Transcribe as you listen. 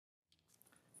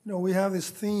You know, we have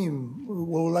this theme. We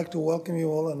would like to welcome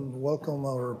you all and welcome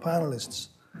our panelists.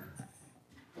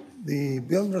 The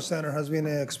Bildner Center has been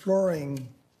exploring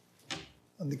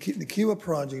on the Cuba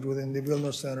project within the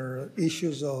Bildner Center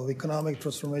issues of economic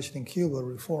transformation in Cuba,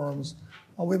 reforms,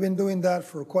 and we've been doing that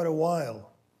for quite a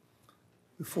while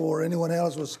before anyone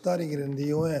else was studying it in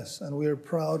the US, and we are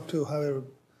proud to have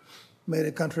made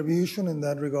a contribution in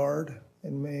that regard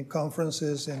in many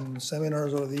conferences and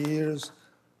seminars over the years.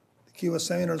 The Cuba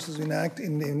seminars has been active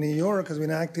in New York has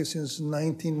been active since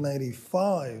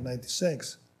 1995,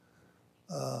 96.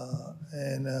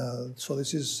 So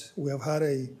we have had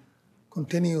a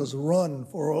continuous run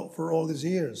for all these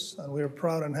years, and we're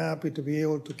proud and happy to be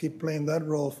able to keep playing that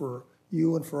role for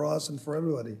you and for us and for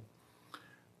everybody.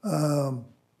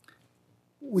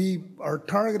 We are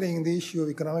targeting the issue of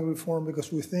economic reform because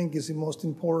we think it's the most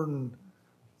important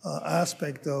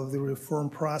aspect of the reform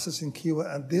process in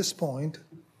Cuba at this point.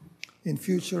 In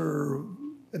future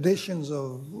editions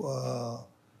of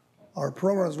our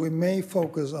programs, we may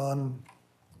focus on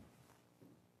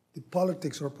the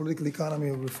politics or political economy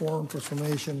of reform,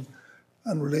 transformation,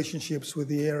 and relationships with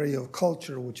the area of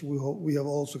culture, which we have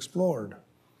also explored.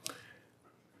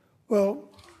 Well,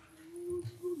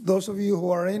 those of you who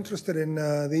are interested in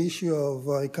the issue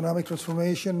of economic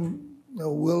transformation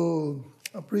will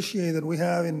appreciate that we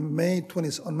have on May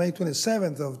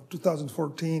 27th of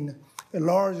 2014 a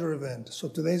larger event. So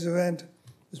today's event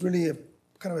is really a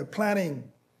kind of a planning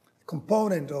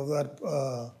component of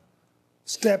that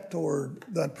step toward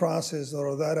that process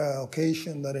or that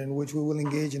occasion in which we will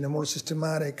engage in a more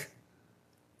systematic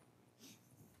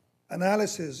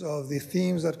analysis of the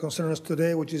themes that concern us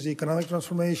today, which is the economic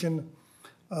transformation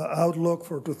outlook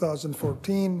for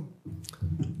 2014,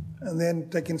 and then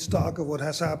taking stock of what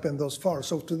has happened thus far.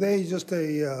 So today is just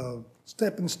a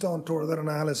stepping stone toward that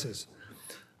analysis.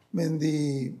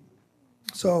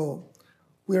 So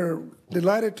we're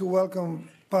delighted to welcome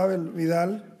Pavel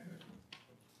Vidal,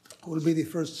 who will be the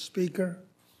first speaker,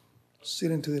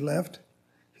 sitting to the left.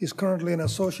 He's currently an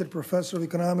associate professor of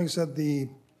economics at the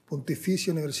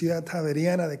Pontificia Universidad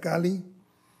Javeriana de Cali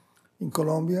in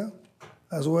Colombia,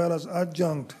 as well as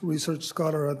adjunct research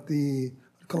scholar at the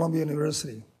Columbia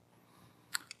University.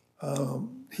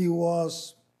 He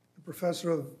was a professor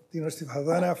of the University of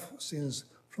Havana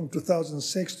from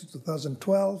 2006 to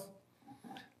 2012,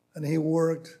 and he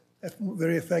worked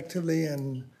very effectively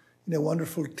and in a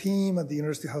wonderful team at the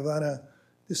University of Havana,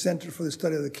 the Center for the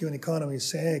Study of the Cuban Economy,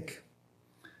 CEC.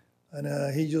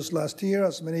 And he just last year,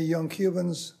 as many young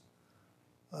Cubans,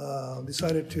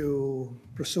 decided to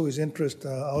pursue his interest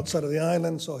outside of the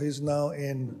island, so he's now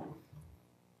in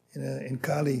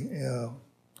Cali,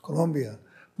 Colombia.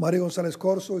 Mario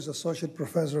González-Corzo is Associate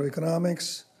Professor of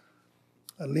Economics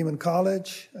at Lehman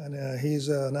College, and he's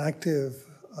an active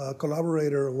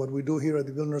collaborator of what we do here at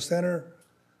the Bildner Center,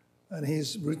 and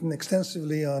he's written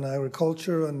extensively on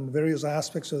agriculture and various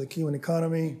aspects of the Cuban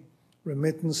economy,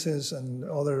 remittances, and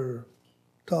other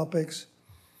topics.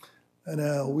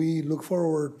 And we look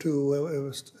forward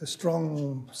to a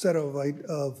strong set of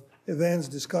events,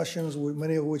 discussions,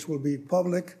 many of which will be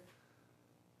public,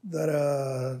 that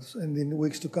in the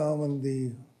weeks to come and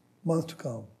the months to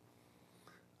come.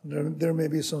 There may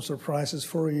be some surprises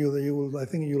for you that I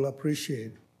think you'll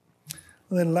appreciate.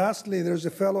 And then lastly, there's a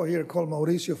fellow here called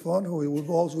Mauricio Font, who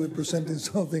will also be presenting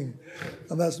something,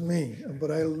 and that's me. But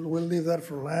we'll leave that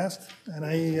for last.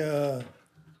 And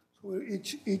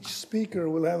each speaker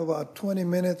will have about 20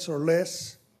 minutes or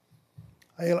less.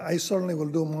 I certainly will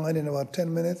do mine in about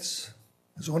 10 minutes.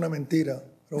 Es una mentira,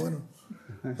 pero bueno,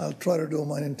 I'll try to do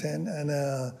mine in 10.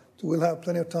 And we'll have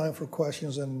plenty of time for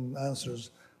questions and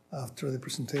answers after the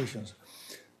presentations.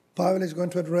 Pavel is going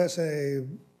to address a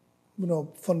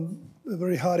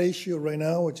very hot issue right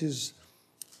now, which is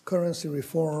currency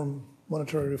reform,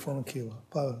 monetary reform in Cuba.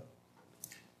 Pavel.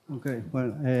 Okay,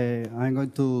 well, I'm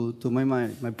going to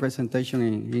make my presentation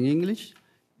in English.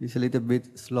 It's a little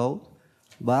bit slow,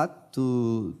 but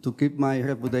to keep my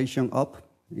reputation up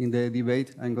in the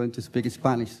debate, I'm going to speak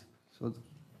Spanish so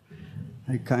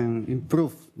I can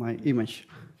improve my image.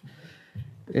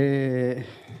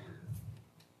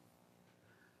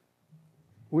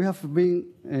 We have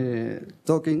been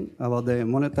talking about the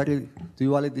monetary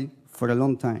duality for a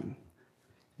long time.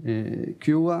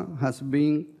 Cuba has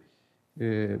been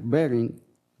bearing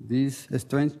this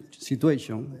strange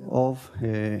situation of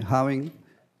having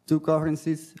two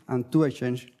currencies and two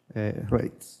exchange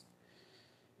rates.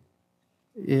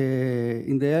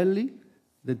 In the early,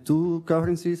 the two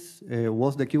currencies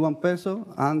was the Cuban peso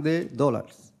and the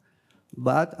dollars.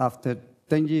 But after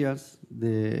 10 years,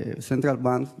 the central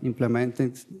bank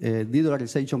implemented a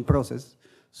de-dollarization process.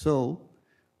 So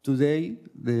Today,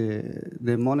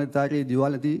 the monetary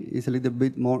duality is a little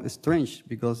bit more strange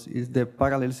because it's the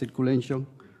parallel circulation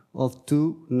of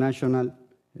two national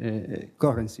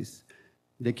currencies,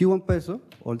 the Cuban peso,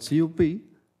 or CUP,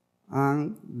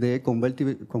 and the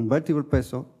convertible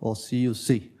peso, or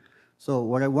CUC. So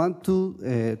what I want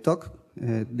to talk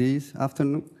this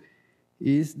afternoon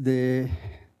is the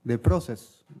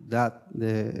process that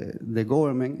the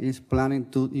government is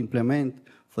planning to implement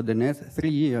for the next 3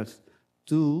 years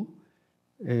to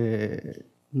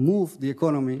move the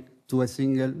economy to a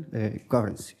single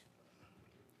currency.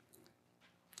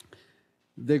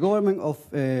 The government of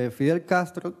Fidel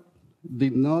Castro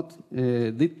did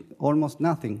almost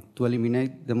nothing to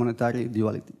eliminate the monetary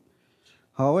duality.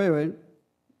 However,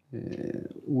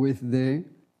 with the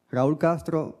Raúl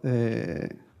Castro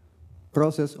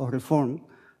process of reform,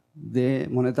 the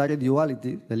monetary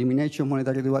duality, the elimination of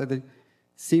monetary duality,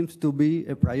 seems to be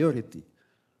a priority.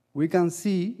 We can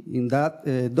see in that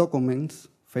documents,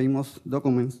 famous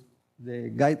documents, the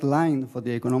guideline for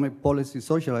the economic policy,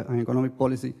 social and economic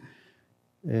policy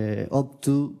up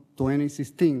to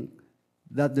 2016,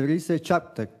 that there is a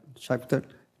chapter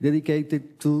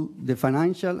dedicated to the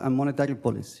financial and monetary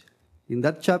policy. In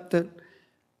that chapter,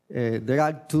 there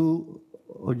are two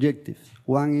objectives.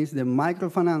 One is the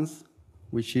microfinance,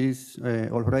 which is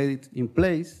already in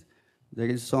place. There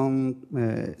is some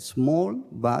small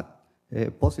but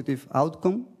positive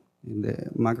outcome in the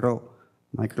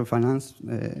microfinance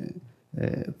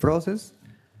process.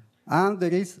 And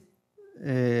there is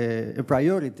a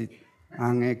priority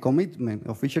and a commitment,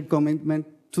 official commitment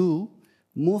to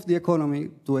move the economy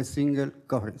to a single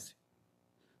currency.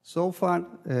 So far,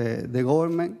 the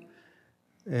government,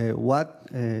 what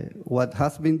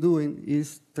has been doing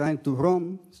is trying to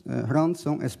run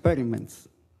some experiments.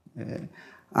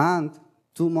 And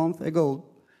 2 months ago,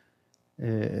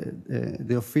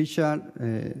 the official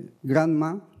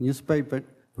Grandma newspaper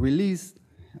released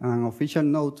an official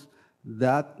note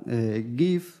that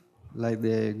gives like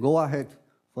the go-ahead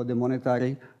for the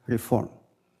monetary reform.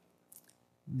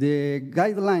 The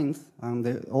guidelines and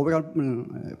the overall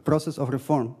process of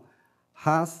reform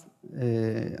has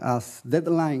as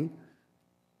deadline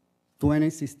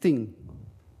 2016.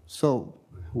 So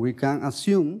we can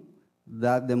assume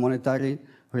that the monetary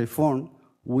reform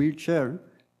will share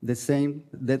the same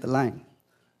deadline.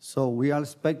 So we are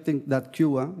expecting that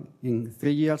Cuba, in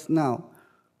 3 years now,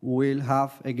 will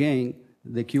have again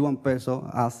the Cuban peso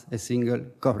as a single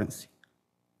currency.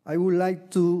 I would like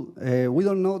to, we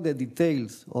don't know the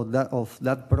details of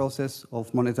that process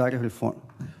of monetary reform.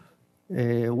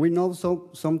 We know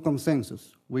some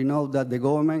consensus. We know that the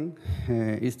government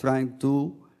is trying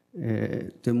to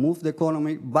move the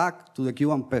economy back to the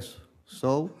Cuban peso.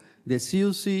 So the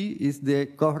CUC is the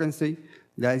currency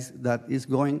that is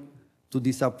going to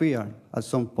disappear at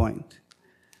some point.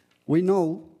 We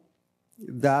know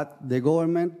that the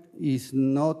government is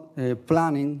not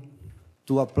planning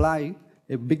to apply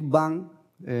a big bang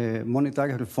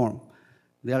monetary reform.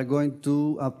 They are going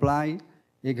to apply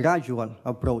a gradual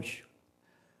approach.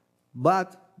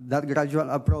 But that gradual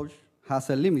approach has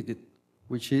a limit,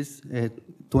 which is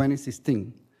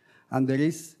 2016. And there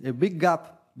is a big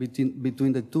gap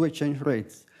between the two exchange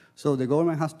rates. So the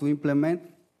government has to implement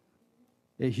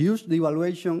a huge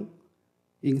devaluation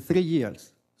in 3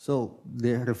 years. So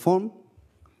the reform,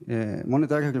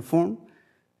 monetary reform,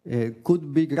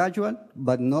 could be gradual,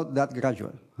 but not that gradual.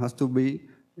 It has to be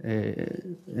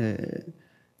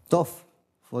tough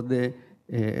for the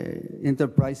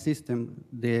enterprise system,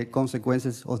 the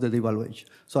consequences of the devaluation.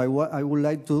 So I would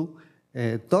like to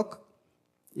talk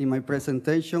in my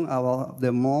presentation about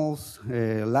the most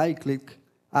likely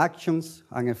actions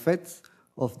and effects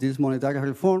of this monetary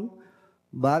reform.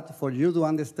 But for you to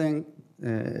understand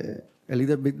a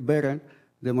little bit better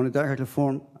the monetary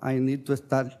reform, I need to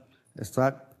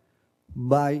start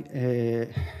by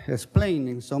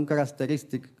explaining some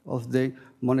characteristics of the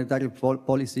monetary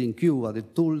policy in Cuba, the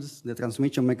tools, the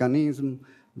transmission mechanism,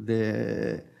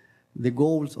 the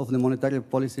goals of the monetary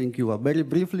policy in Cuba. Very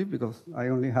briefly, because I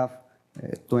only have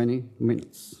 20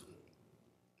 minutes.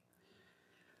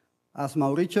 As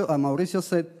Mauricio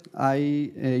said, I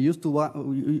used to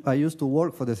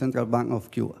work for the Central Bank of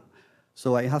Cuba.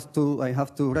 So I have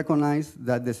to recognize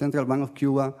that the Central Bank of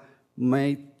Cuba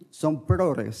made some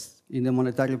progress in the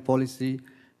monetary policy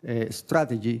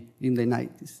strategy in the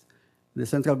 90s. The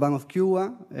Central Bank of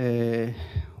Cuba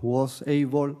was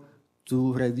able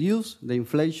to reduce the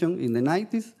inflation in the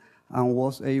 90s and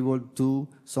was able to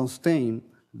sustain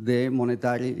the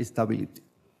monetary stability.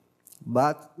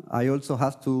 But I also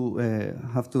have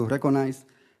to recognize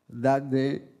that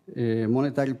the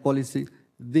monetary policy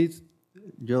did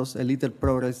just a little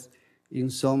progress in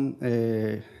some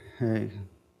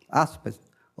aspects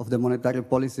of the monetary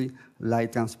policy,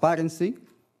 like transparency.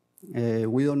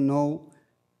 We don't know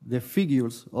the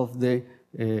figures of the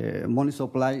money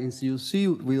supply in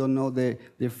CUC. We don't know the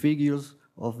figures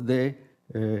of the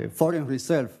foreign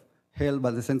reserve held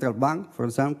by the central bank, for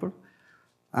example.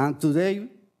 And today,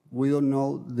 we don't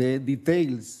know the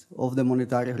details of the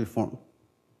monetary reform.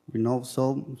 We know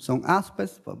some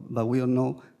aspects, but we don't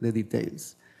know the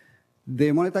details.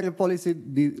 The monetary policy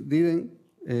didn't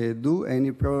do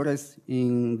any progress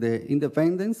in the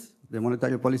independence. The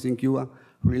monetary policy in Cuba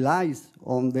relies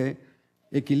on the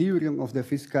equilibrium of the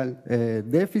fiscal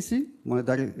deficit.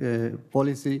 Monetary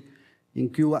policy in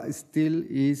Cuba still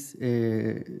is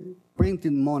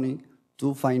printing money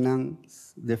to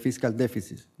finance the fiscal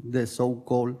deficit, the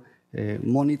so-called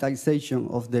monetization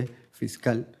of the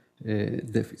fiscal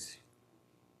deficit.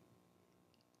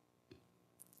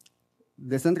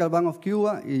 The Central Bank of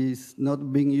Cuba is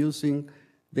not been using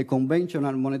the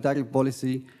conventional monetary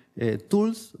policy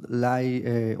tools like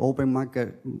open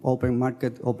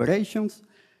market operations.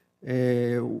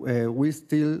 We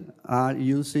still are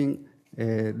using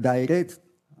direct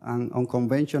and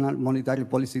unconventional monetary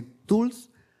policy tools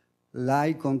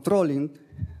like controlling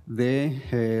the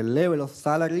level of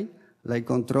salary, like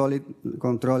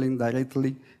controlling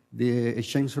directly the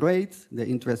exchange rates, the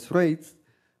interest rates.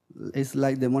 It's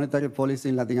like the monetary policy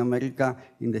in Latin America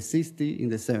in the 60s, in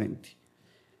the 70s.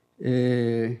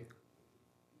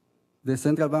 The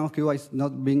Central Bank of Cuba is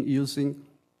not being using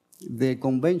the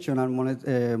conventional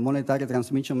monetary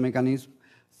transmission mechanism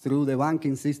through the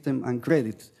banking system and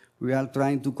credit. We are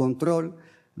trying to control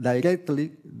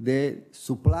directly the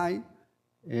supply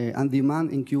and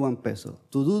demand in Cuban peso.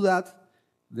 To do that,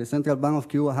 the Central Bank of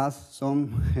Cuba has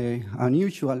some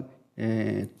unusual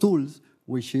tools,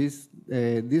 which is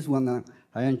this one that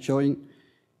I am showing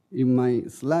in my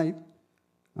slide,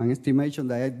 an estimation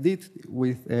that I did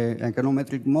with an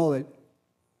econometric model.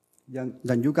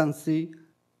 Then you can see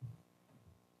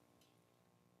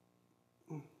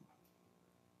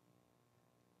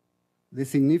the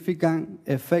significant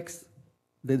effects,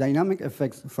 the dynamic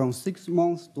effects from 6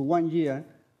 months to 1 year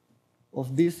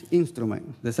of this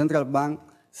instrument. The central bank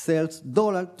sells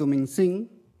dollar to Minsin,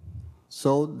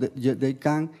 so they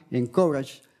can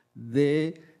encourage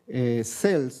the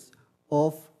sales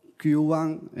of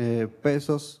Cuban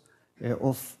pesos,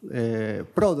 of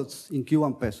products in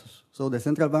Cuban pesos. So the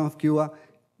Central Bank of Cuba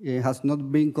has not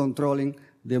been controlling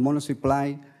the money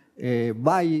supply,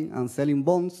 buying and selling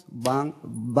bonds,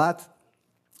 but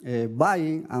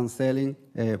buying and selling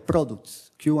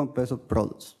products, Cuban peso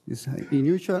products. It's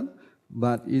unusual,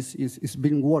 but it's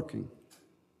been working.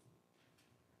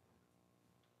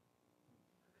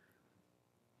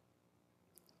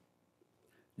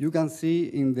 You can see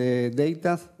in the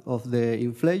data of the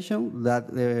inflation that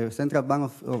the Central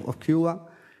Bank of Cuba,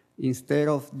 instead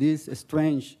of this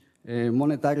strange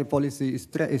monetary policy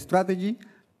strategy,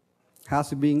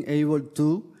 has been able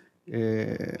to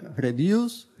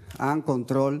reduce and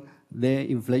control the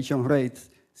inflation rates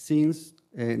since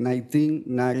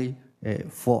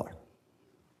 1994.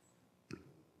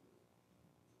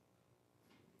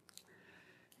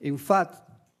 In fact,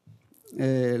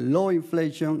 low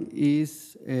inflation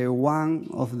is one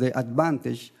of the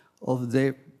advantages of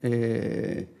the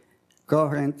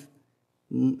current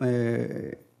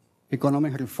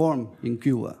economic reform in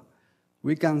Cuba.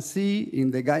 We can see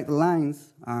in the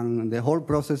guidelines and the whole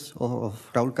process of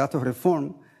Raúl Castro's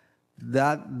reform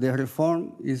that the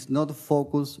reform is not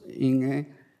focused in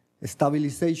a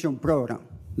stabilization program.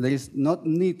 There is not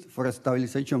need for a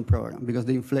stabilization program because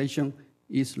the inflation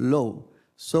is low.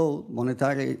 So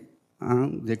monetary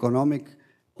and the economic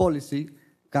policy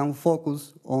can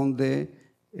focus on the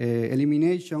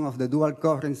elimination of the dual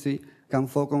currency, can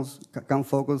focus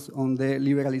on the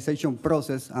liberalization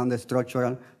process and the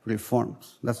structural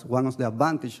reforms. That's one of the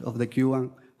advantages of the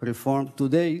Cuban reform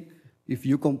today if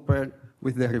you compare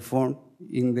with the reform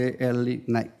in the early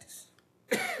 90s.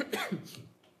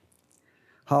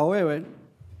 However,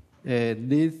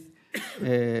 this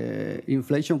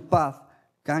inflation path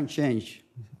can change.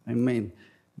 I mean,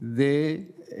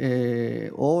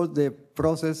 all the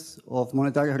process of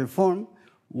monetary reform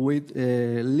would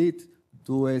lead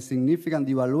to a significant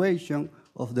devaluation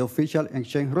of the official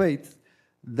exchange rate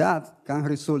that can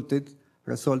resulted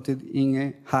in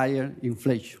a higher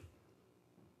inflation.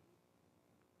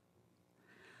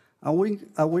 And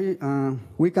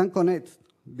we can connect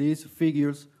these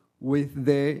figures with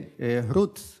the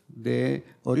roots, the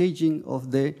origin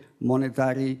of the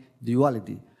monetary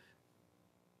duality.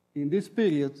 In this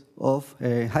period of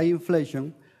high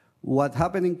inflation, what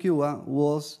happened in Cuba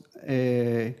was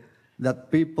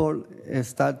that people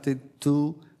started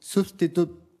to substitute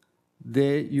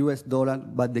the US dollar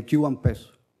by the Cuban peso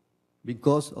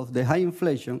because of the high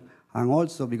inflation and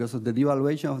also because of the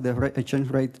devaluation of the exchange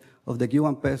rate of the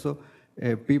Cuban peso.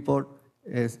 People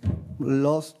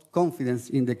lost confidence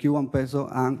in the Cuban peso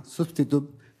and substitute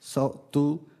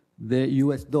to the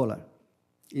US dollar.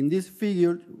 In this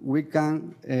figure, we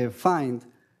can find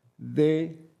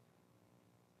the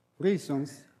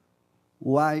reasons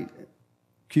why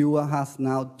Cuba has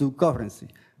now two currencies.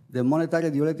 The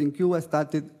monetary development in Cuba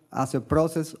started as a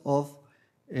process of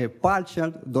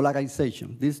partial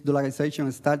dollarization. This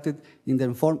dollarization started in the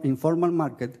informal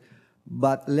market,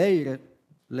 but later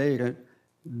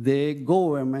the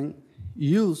government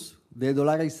used the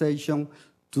dollarization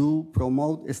to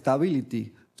promote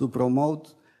stability, to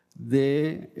promote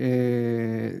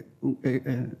a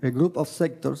group of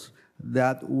sectors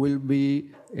that will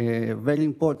be very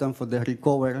important for the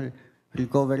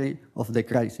recovery of the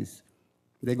crisis.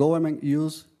 The government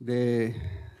used the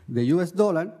US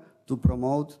dollar to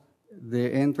promote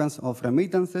the entrance of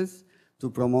remittances, to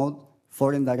promote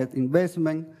foreign direct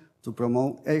investment, to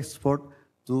promote export,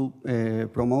 to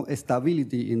promote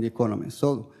stability in the economy.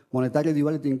 So monetary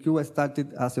development in Cuba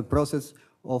started as a process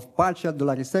of partial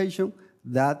dollarization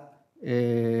that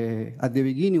at the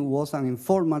beginning was an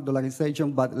informal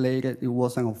dollarization, but later it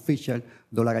was an official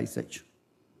dollarization.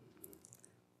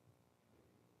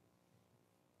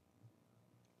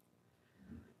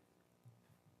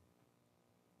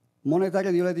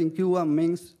 Monetary development in Cuba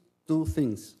means two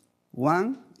things.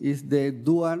 One is the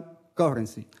dual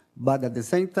currency, but at the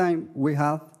same time we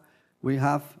have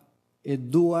a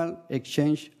dual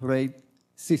exchange rate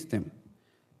system.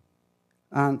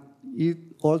 And it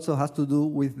also has to do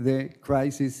with the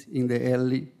crisis in the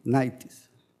early 90s.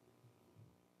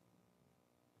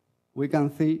 We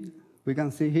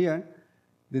can see here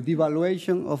the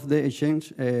devaluation of the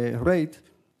exchange rate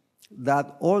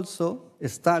that also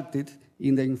started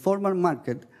in the informal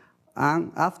market,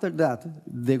 and after that,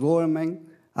 the government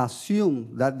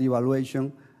assumed that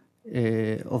devaluation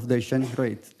of the exchange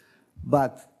rate.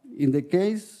 But in the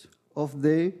case of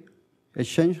the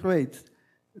exchange rate,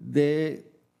 the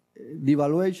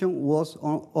devaluation was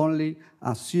only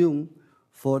assumed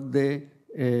for the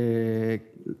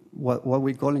what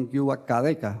we call in Cuba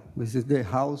cadeca, which is the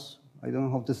house, I don't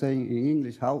know how to say in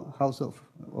English, house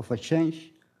of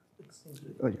exchange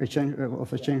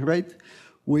rate,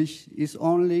 which is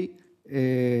only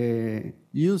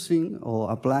using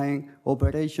or applying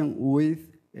operation with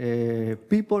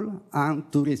people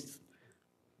and tourists.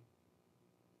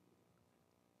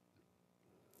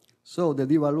 So the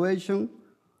devaluation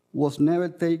was never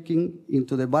taken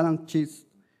into the balance sheet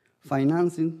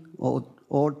financing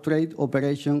or trade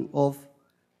operation of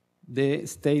the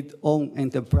state-owned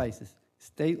enterprises.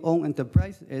 State-owned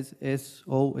enterprises,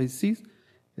 SOEs,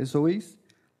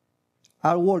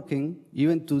 are working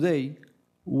even today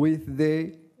with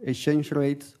the exchange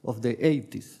rates of the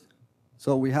 80s.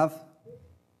 So we have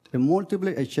a multiple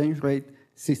exchange rate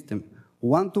system.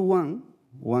 1-to-1,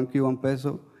 1 Cuban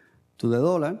peso to the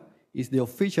dollar, is the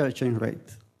official exchange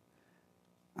rate.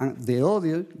 And the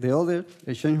other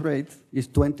exchange rate is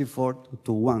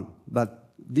 24-to-1. But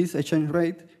this exchange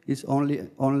rate is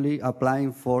only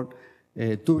applying for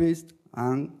tourists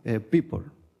and people.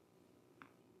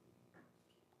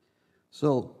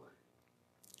 So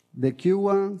the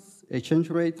Cuban's exchange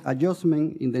rate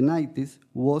adjustment in the 90s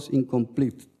was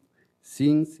incomplete,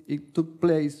 since it took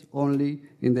place only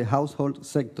in the household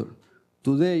sector.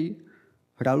 Today,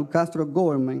 Raúl Castro's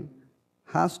government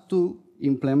has to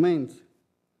implement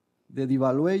the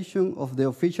devaluation of the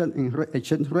official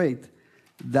exchange rate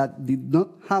that did not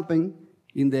happen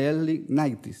in the early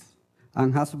 90s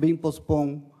and has been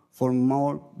postponed for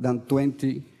more than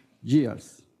 20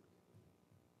 years.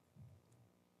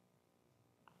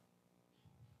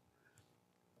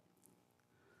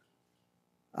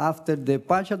 After the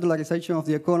partial dollarization of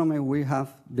the economy, we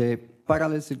have the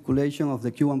parallel circulation of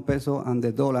the Cuban peso and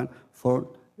the dollar for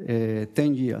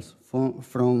 10 years,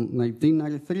 from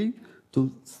 1993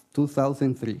 to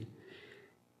 2003.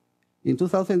 In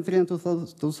 2003 and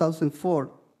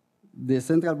 2004, the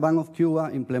Central Bank of Cuba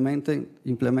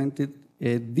implemented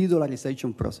a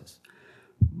de-dollarization process.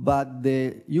 But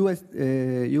the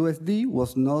USD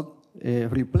was not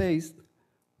replaced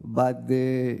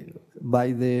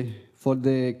for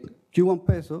the Cuban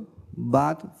peso,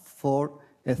 but for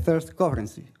a third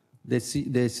currency, the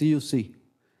CUC.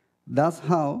 That's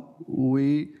how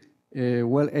we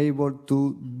were able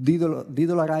to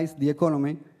de-dollarize the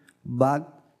economy,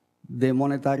 but the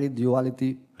monetary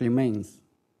duality remains.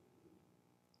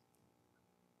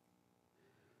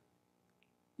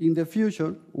 In the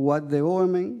future, what the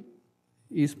government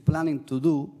is planning to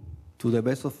do, to the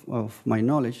best of my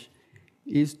knowledge,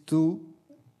 is to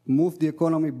move the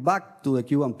economy back to the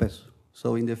Cuban peso.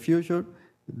 So in the future,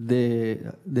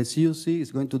 the CUC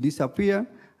is going to disappear,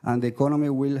 and the economy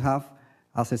will have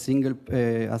as a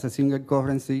single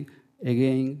currency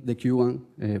again the Cuban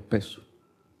peso.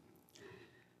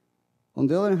 On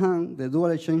the other hand, the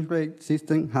dual exchange rate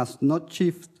system has not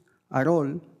shifted at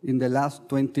all in the last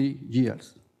 20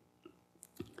 years.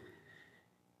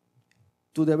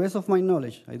 To the best of my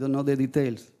knowledge, I don't know the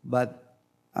details, but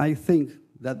I think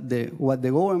that what the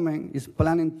government is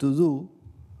planning to do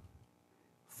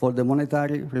for the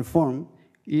monetary reform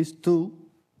is to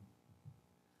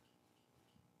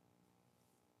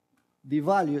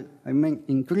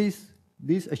increase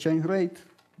this exchange rate,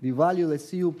 devalue the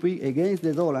CUP against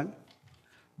the dollar,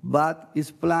 but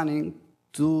is planning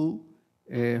to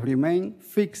remain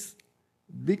fixed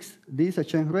this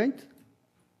exchange rate,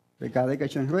 the CADEC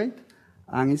exchange rate,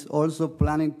 and is also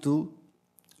planning to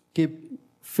keep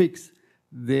fixed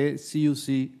the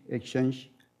CUC exchange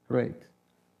rate.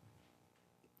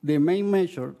 The main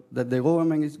measure that the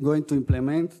government is going to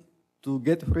implement to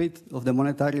get rid of the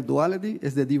monetary duality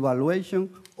is the devaluation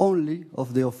only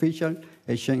of the official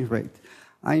exchange rate.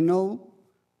 I know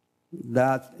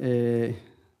that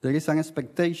there is an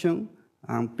expectation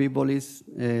and people is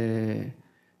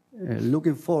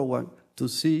looking forward to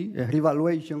see a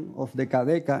revaluation of the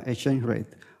CADECA exchange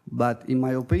rate. But in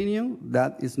my opinion,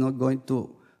 that is not going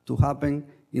to happen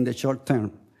in the short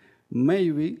term.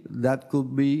 Maybe that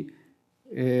could be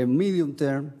a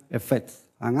medium-term effect,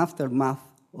 an aftermath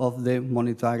of the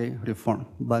monetary reform,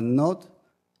 but not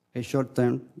a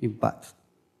short-term impact.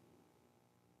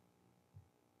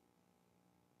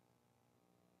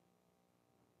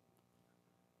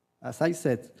 As I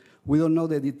said, we don't know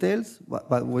the details,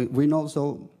 but we know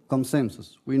some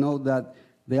consensus. We know that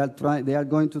they are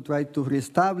going to try to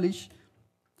reestablish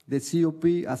the CUP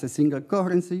as a single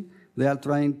currency. They are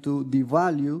trying to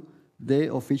devalue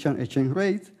the official exchange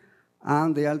rate,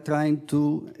 and they are trying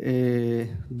to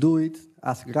do it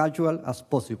as gradual as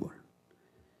possible.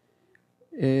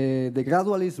 The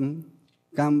gradualism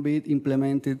can be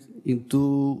implemented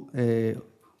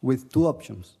with two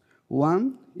options.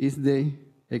 One is the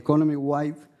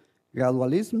economy-wide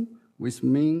gradualism, which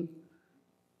means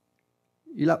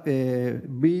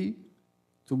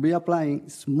to be applying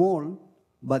small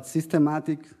but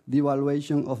systematic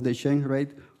devaluation of the exchange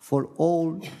rate for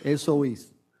all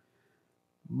SOEs.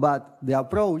 But the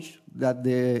approach that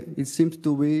it seems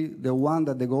to be the one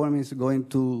that the government is going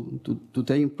to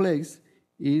take in place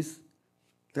is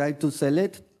try to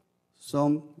select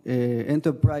some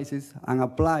enterprises and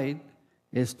apply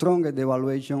a stronger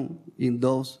devaluation in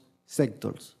those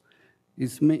sectors.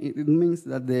 It means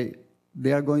that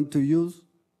they are going to use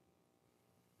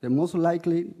the most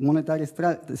likely monetary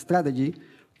strategy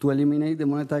to eliminate the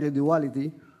monetary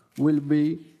duality will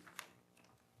be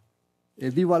a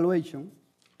devaluation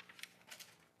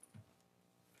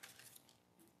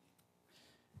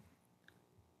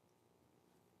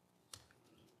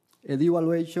a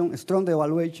strong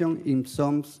devaluation in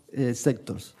some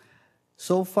sectors.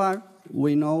 So far,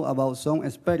 we know about some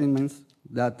experiments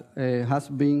that has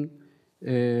been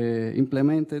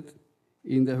implemented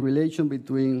in the relation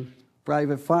between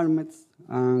private farmers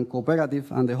and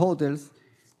cooperative and the hotels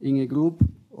in a group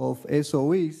of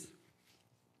SOEs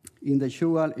in the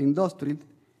sugar industry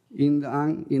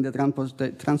and in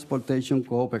the transportation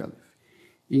cooperative.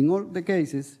 In all the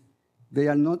cases, they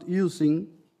are not using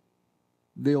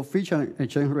the official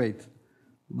exchange rate,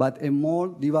 but a more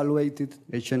devaluated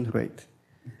exchange rate.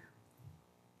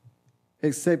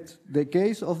 Except the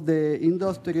case of the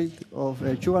industry, of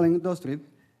sugar industry,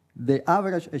 the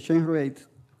average exchange rate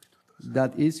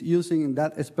that is using in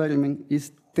that experiment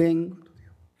is 10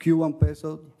 Cuban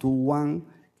pesos to 1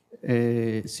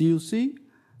 CUC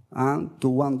and to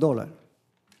 $1.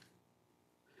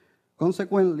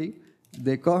 Consequently,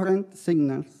 the current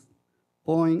signals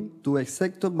point to a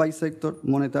sector-by-sector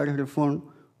monetary reform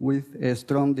with a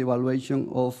strong devaluation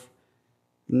of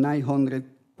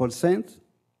 900%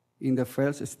 in the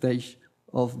first stage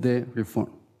of the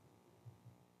reform.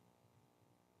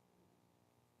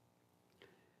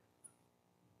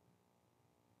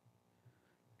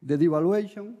 The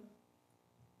devaluation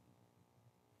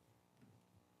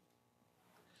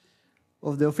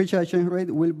of the official exchange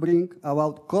rate will bring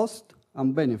about cost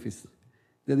and benefits.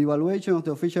 The devaluation of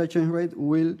the official exchange rate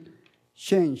will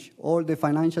change all the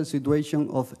financial situation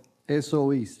of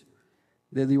SOEs.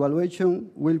 The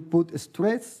devaluation will put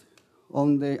stress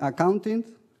on the accounting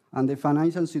and the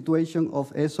financial situation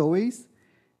of SOEs,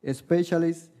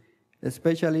 especially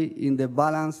especially in the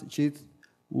balance sheet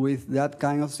with that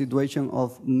kind of situation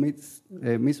of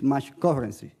mismatched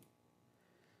currency.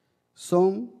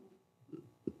 Some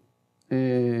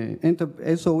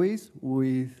SOEs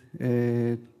with,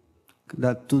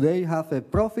 that today have a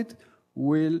profit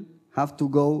will have to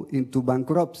go into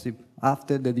bankruptcy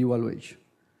after the devaluation.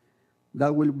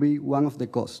 That will be one of the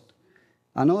costs.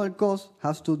 Another cost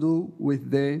has to do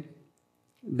with the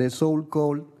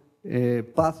so-called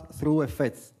pass-through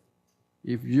effects.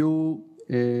 If you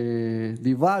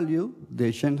devalue the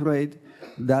exchange rate,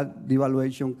 that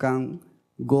devaluation can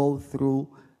go through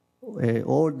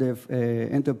all the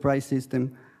enterprise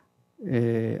system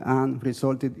and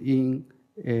resulted in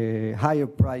higher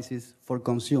prices for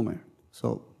consumer.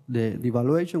 So the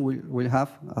devaluation will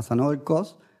have, as another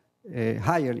cost, a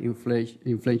higher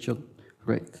inflation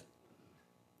rate.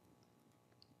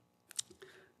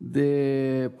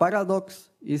 The paradox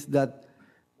is that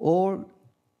all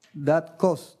that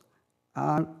costs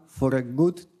are for a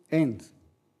good end.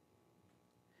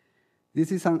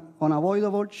 This is an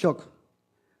unavoidable shock,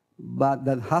 but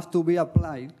that has to be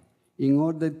applied in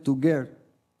order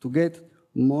to get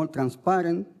more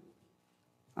transparent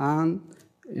and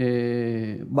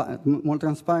more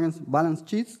transparent balance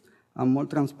sheets and more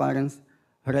transparent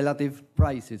relative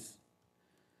prices.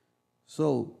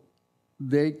 So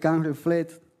they can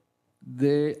reflect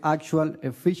the actual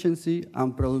efficiency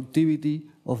and productivity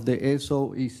of the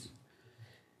SOEs.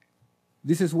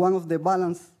 This is one of the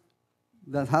balance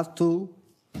that have to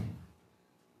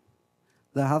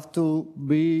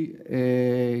be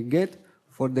get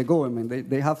for the government.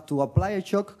 They have to apply a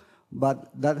shock, but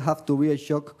that have to be a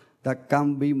shock that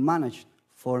can be managed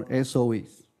for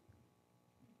SOEs.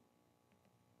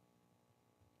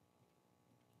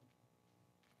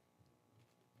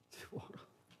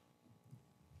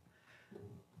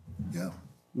 Yeah.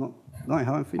 No, I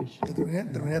haven't finished.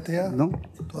 ¿Terminaste ya? No.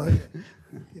 Todavía.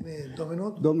 ¿Tiene 2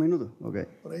 minutos? 2 minutos, okay.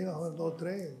 Por ahí, mejor 2,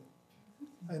 3.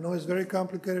 I know it's very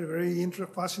complicated, very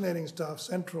fascinating stuff,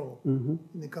 central in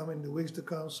the weeks to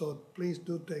come. So please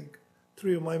do take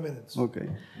 3 of my minutes. Okay.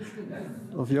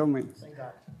 Of your minutes.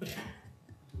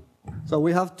 So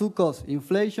we have two costs,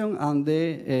 inflation and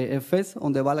the effects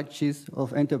on the balance sheets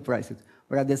of enterprises.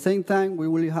 But at the same time, we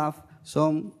will have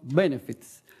some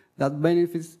benefits. That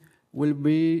benefits will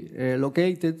be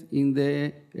located in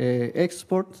the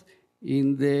export,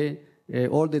 in the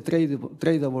all the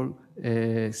tradable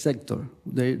sector.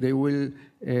 They will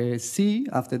see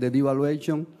after the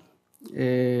devaluation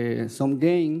some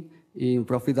gain in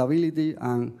profitability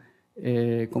and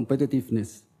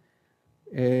competitiveness.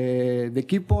 The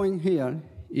key point here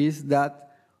is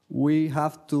that we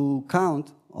have to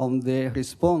count on the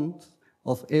response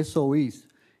of SOEs.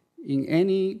 In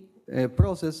any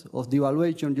process of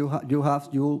devaluation, you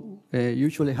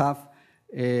usually have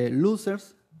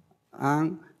losers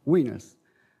and winners.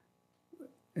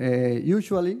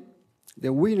 Usually,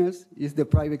 the winners is the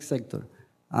private sector,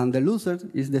 and the losers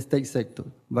is the state sector.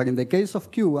 But in the case of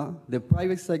Cuba, the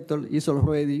private sector is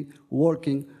already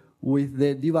working with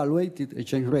the devaluated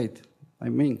exchange rate. I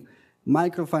mean,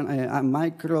 micro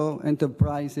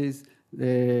enterprises,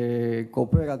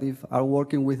 cooperative are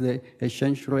working with the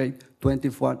exchange rate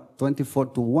 24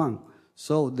 to 1.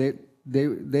 So they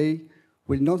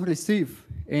will not receive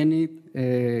any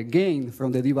gain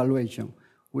from the devaluation.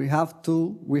 We have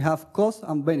costs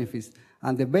and benefits,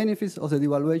 and the benefits of the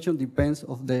devaluation depends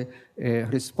on the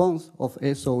response of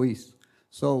SOEs.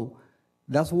 So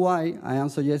that's why I am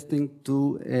suggesting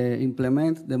to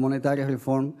implement the monetary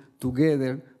reform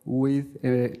together with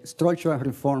structural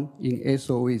reform in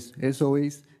SOEs.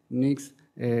 SOEs needs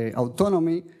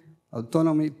autonomy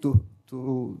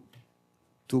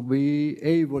to be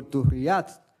able to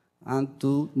react and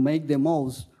to make the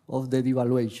most of the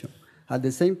devaluation. At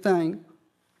the same time,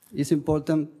 it's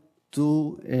important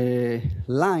to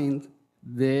line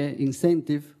the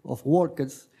incentive of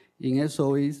workers in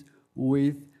SOEs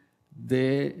with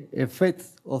the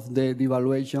effects of the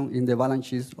devaluation in the balance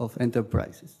sheets of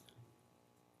enterprises.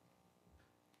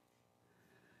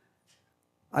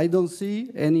 I don't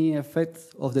see any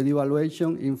effects of the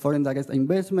devaluation in foreign direct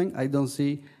investment. I don't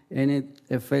see any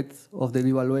effects of the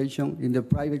devaluation in the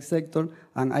private sector,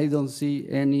 and I don't see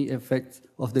any effects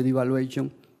of the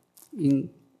devaluation in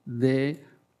the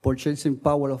purchasing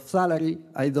power of salary.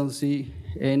 I don't see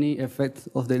any effects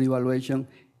of the devaluation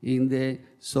in the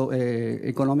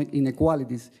economic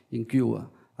inequalities in Cuba.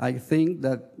 I think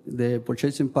that the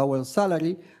purchasing power of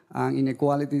salary and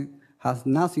inequality has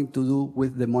nothing to do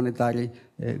with the monetary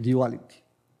duality.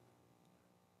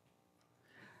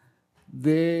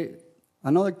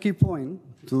 Another key point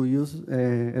to use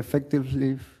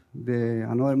effectively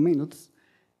another minutes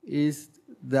is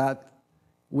that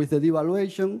with the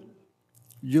devaluation,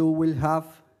 you will have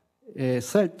a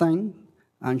certain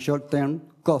and short-term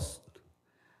cost.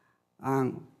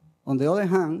 And on the other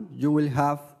hand, you will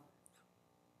have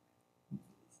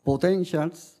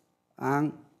potentials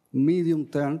and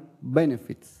medium-term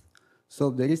benefits. So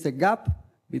there is a gap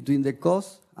between the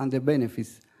cost and the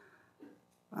benefits.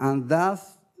 And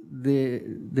that's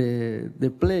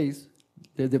the place,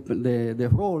 the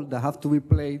role that has to be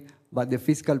played by the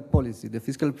fiscal policy. The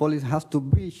fiscal policy has to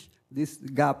bridge this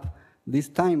gap, this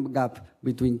time gap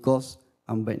between costs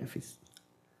and benefits.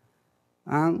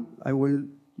 And I will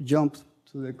jump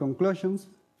to the conclusions.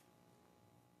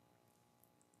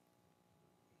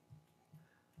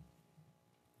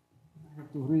 I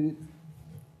have to read it.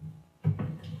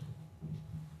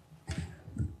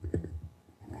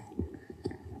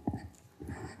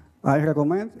 I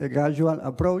recommend a gradual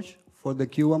approach for the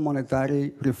Cuban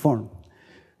monetary reform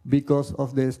because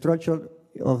of the structure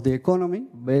of the economy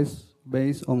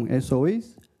based on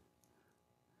SOEs,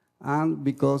 and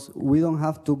because we don't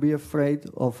have to be afraid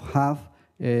of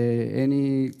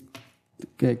any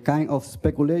kind of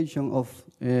speculation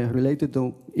related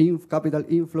to capital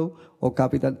inflow or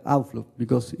capital outflow,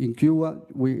 because in Cuba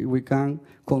we can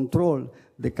control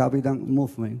the capital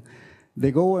movement.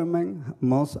 The government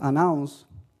must announce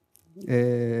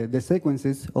the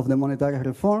sequences of the monetary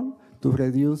reform to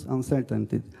reduce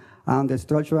uncertainty, and the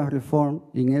structural reform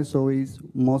in SOEs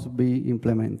must be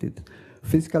implemented.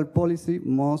 Fiscal policy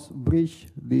must bridge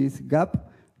this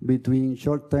gap between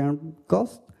short-term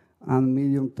costs and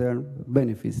medium-term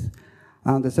benefits.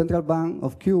 And the Central Bank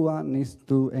of Cuba needs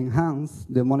to enhance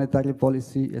the monetary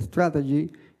policy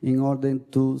strategy in order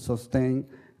to sustain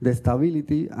the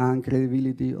stability and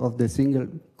credibility of the single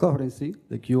currency,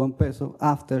 the Cuban peso,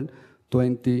 after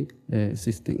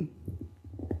 2016.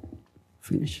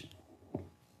 Finish.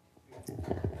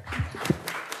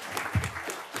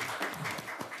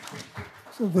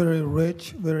 It's a very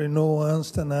rich, very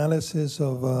nuanced analysis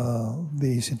of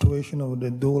the situation of the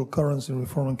dual currency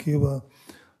reform in Cuba.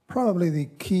 Probably the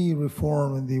key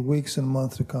reform in the weeks and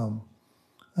months to come,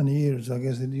 and years. I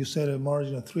guess you said a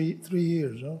margin of three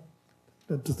years, huh?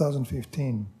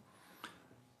 2015.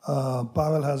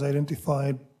 Pavel has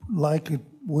identified likely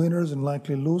winners and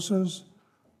likely losers,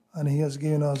 and he has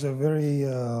given us a very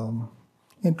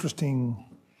interesting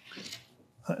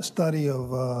study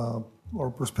of or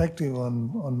perspective on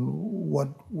what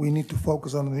we need to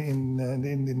focus on in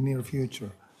the near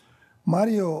future.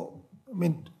 Mario, I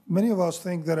mean, many of us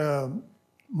think that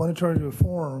monetary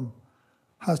reform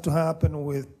has to happen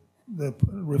with the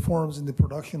reforms in the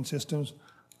production systems,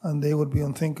 and they would be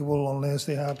unthinkable unless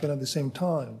they happen at the same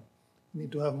time. We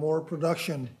need to have more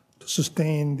production to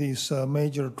sustain these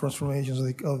major transformations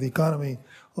of the economy,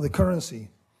 of the currency.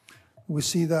 We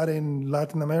see that in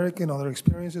Latin America and other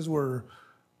experiences where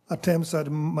attempts at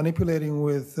manipulating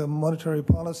with monetary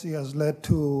policy has led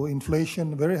to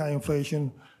inflation, very high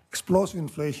inflation, explosive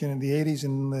inflation in the 80s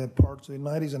and parts of the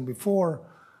 90s and before.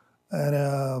 And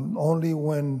only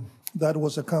when that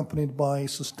was accompanied by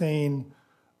sustained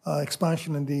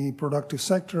expansion in the productive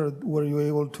sector were you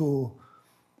able to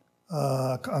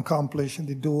accomplish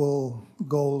the dual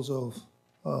goals of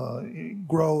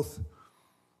growth,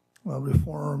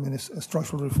 reform, and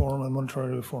structural reform and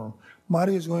monetary reform.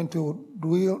 Mario is going to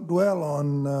dwell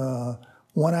on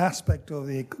one aspect of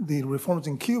the reforms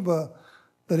in Cuba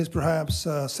that is perhaps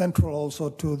central also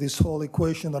to this whole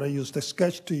equation that I used to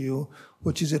sketch to you,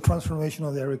 which is a transformation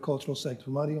of the agricultural sector.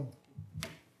 Mario?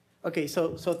 Okay,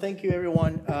 so thank you,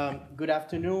 everyone. Good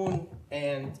afternoon,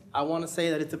 and I want to say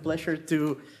that it's a pleasure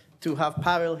to have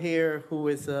Pavel here, who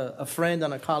is a friend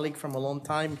and a colleague from a long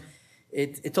time.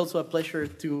 It's also a pleasure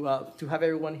to have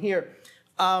everyone here.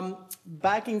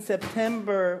 Back in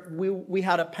September, we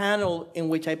had a panel in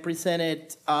which I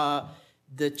presented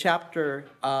the chapter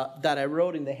that I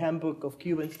wrote in the Handbook of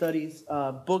Cuban Studies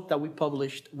book that we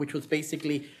published, which was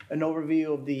basically an overview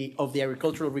of the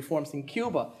agricultural reforms in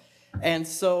Cuba. And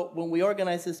so when we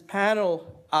organized this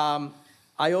panel,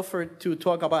 I offered to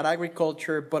talk about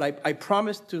agriculture, but I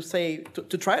promised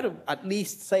to try to at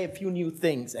least say a few new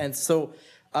things. And so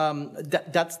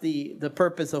that's the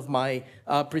purpose of my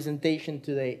presentation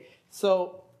today.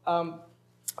 So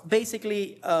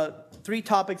basically, three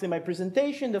topics in my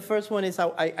presentation. The first one is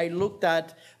how I looked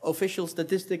at official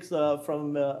statistics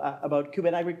from about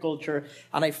Cuban agriculture,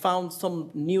 and I found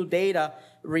some new data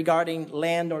regarding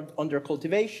land under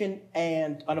cultivation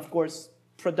and of course,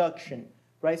 production,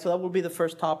 right? So that will be the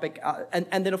first topic.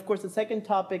 And then, of course, the second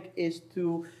topic is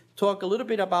to talk a little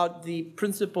bit about the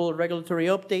principal regulatory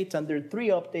updates, and there are three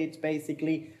updates,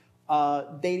 basically,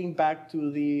 dating back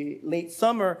to the late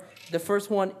summer. The first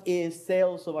one is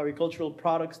sales of agricultural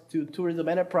products to tourism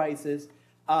enterprises.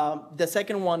 The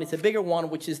second one is a bigger one,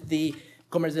 which is the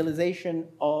commercialization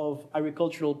of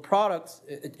agricultural products,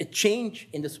 a change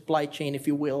in the supply chain, if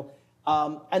you will.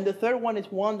 And the third one is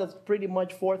one that's pretty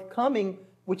much forthcoming,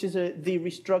 which is the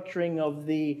restructuring of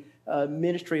the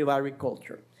Ministry of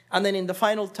Agriculture. And then in the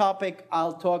final topic,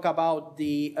 I'll talk about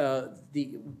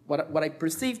what I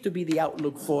perceive to be the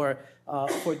outlook for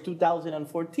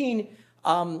 2014.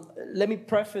 Let me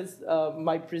preface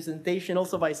my presentation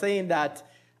also by saying that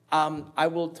I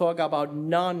will talk about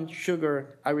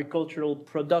non-sugar agricultural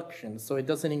production. So it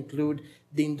doesn't include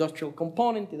the industrial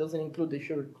component. It doesn't include the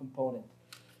sugar component.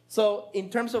 So in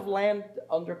terms of land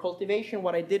under cultivation,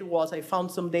 what I did was I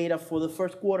found some data for the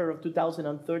first quarter of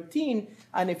 2013.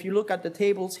 And if you look at the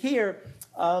tables here,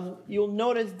 you'll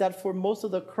notice that for most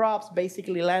of the crops,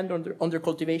 basically land under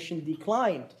cultivation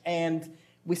declined. And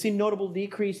we see notable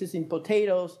decreases in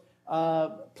potatoes,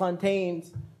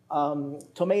 plantains,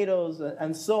 tomatoes,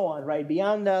 and so on, right?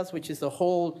 Viandas, which is a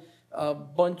whole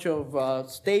bunch of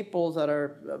staples that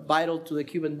are vital to the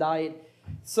Cuban diet.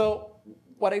 So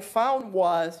what I found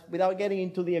was, without getting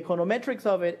into the econometrics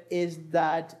of it, is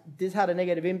that this had a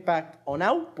negative impact on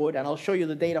output, and I'll show you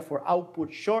the data for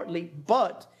output shortly,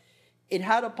 but it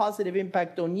had a positive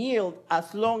impact on yield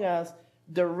as long as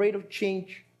the rate of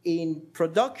change in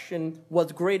production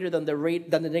was greater than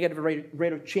the negative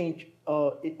rate of change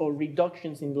or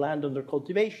reductions in land under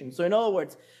cultivation. So in other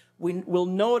words, we'll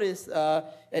notice,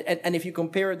 and if you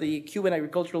compare the Cuban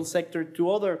agricultural sector to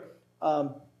other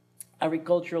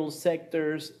agricultural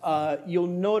sectors, you'll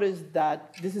notice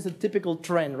that this is a typical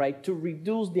trend, right, to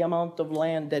reduce the amount of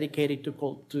land dedicated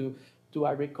to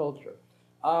agriculture.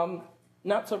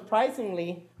 Not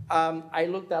surprisingly, I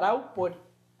looked at output,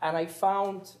 and I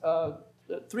found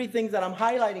three things that I'm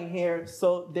highlighting here.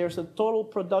 So there's a total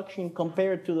production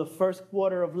compared to the first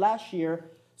quarter of last year.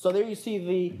 So there you see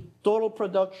the total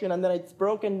production, and then it's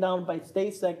broken down by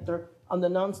state sector and the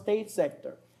non-state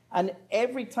sector. And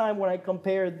every time when I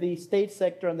compare the state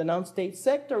sector and the non-state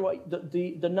sector,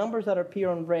 the numbers that appear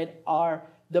on red are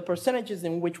the percentages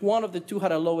in which one of the two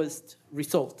had a lowest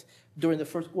result during the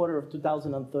first quarter of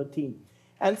 2013.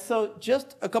 And so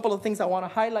just a couple of things I want to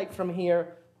highlight from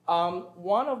here.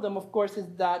 One of them, of course, is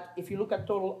that if you look at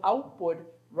total output,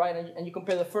 right, and you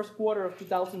compare the first quarter of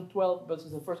 2012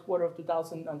 versus the first quarter of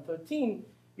 2013,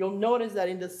 you'll notice that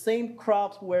in the same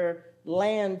crops where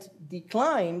land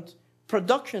declined,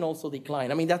 production also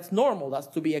declined. I mean, that's normal. That's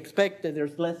to be expected.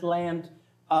 There's less land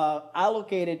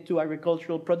allocated to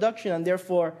agricultural production, and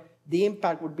therefore the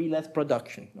impact would be less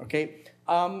production, okay?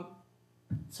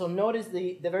 So notice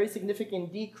the very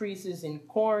significant decreases in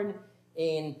corn,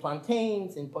 in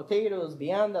plantains, in potatoes,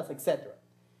 viandas, etc.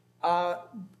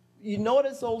 You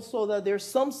notice also that there's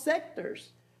some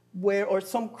sectors where, or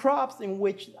some crops in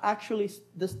which actually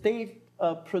the state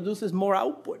produces more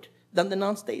output than the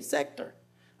non-state sector.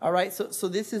 All right, so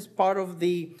this is part of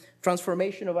the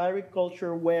transformation of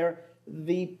agriculture where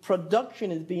the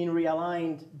production is being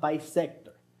realigned by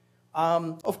sector.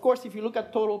 Of course, if you look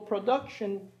at total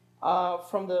production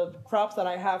from the crops that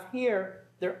I have here,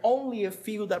 there are only a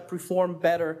few that perform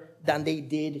better than they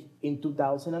did in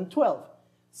 2012.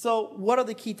 So what are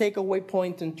the key takeaway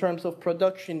points in terms of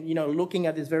production, you know, looking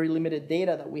at this very limited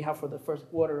data that we have for the first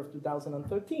quarter of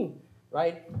 2013?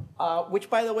 Right? Which,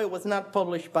 by the way, was not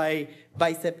published by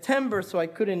September, so I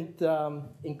couldn't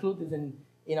include this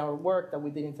in our work that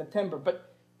we did in September.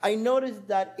 But I noticed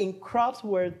that in crops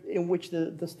in which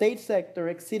the state sector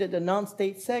exceeded the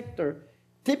non-state sector,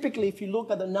 typically, if you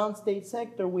look at the non-state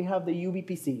sector, we have the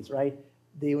UBPCs, right?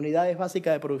 The Unidades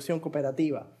Básicas de Producción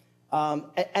Cooperativa.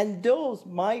 And those,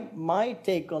 my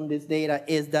take on this data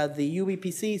is that the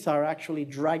UBPCs are actually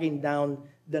dragging down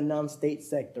the non-state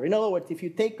sector. In other words, if you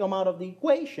take them out of the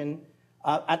equation,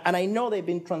 and I know they've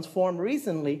been transformed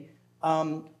recently,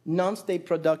 non-state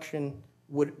production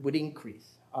would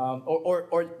increase.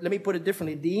 Or let me put it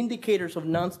differently, the indicators of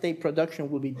non-state production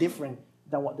will be different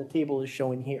than what the table is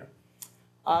showing here.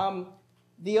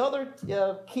 The other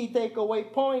key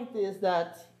takeaway point is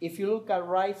that if you look at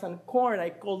rice and corn, I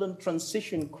call them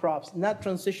transition crops, not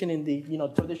transition in the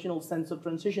traditional sense of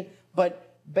transition,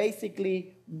 but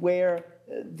basically where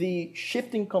the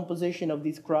shifting composition of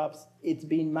these crops, it's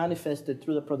being manifested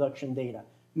through the production data.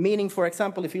 Meaning, for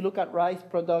example, if you look at rice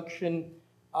production,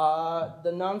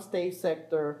 the non-state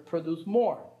sector produced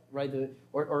more, right?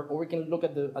 Or we can look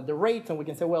at the rates and we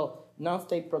can say, well,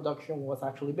 non-state production was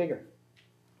actually bigger.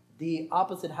 The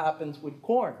opposite happens with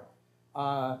corn.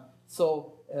 So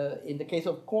in the case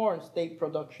of corn, state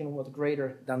production was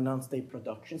greater than non-state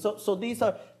production. So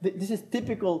this is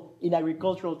typical in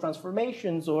agricultural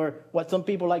transformations, or what some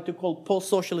people like to call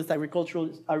post-socialist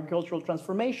agricultural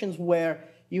transformations, where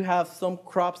you have some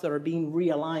crops that are being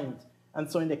realigned.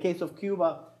 And so in the case of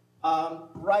Cuba,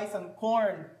 rice and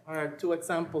corn are two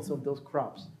examples of those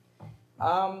crops.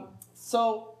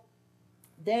 So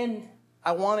then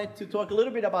I wanted to talk a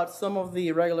little bit about some of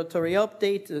the regulatory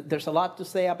updates. There's a lot to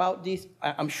say about these.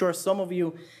 I'm sure some of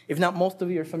you, if not most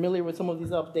of you, are familiar with some of these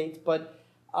updates, but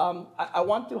I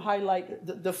want to highlight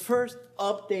the first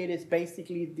update is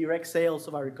basically direct sales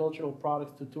of agricultural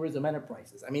products to tourism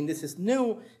enterprises. I mean, this is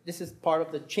new. This is part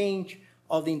of the change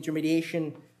of the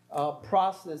intermediation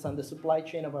process and the supply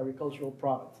chain of agricultural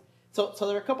products. So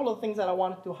there are a couple of things that I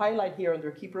wanted to highlight here under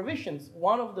key provisions.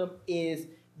 One of them is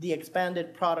the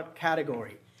expanded product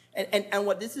category. And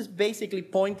what this is basically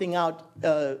pointing out,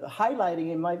 highlighting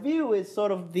in my view, is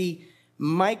sort of the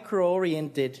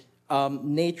micro-oriented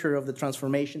nature of the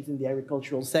transformations in the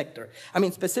agricultural sector. I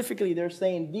mean, specifically, they're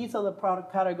saying these are the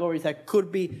product categories that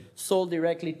could be sold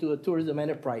directly to the tourism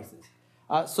enterprises.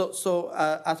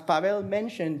 As Pavel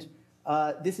mentioned,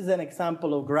 this is an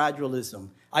example of gradualism.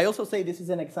 I also say this is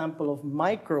an example of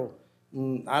I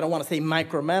don't want to say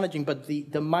micromanaging, but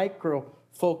the micro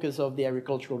focus of the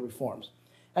agricultural reforms.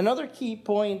 Another key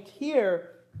point here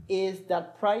is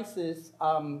that prices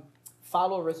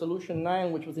follow Resolution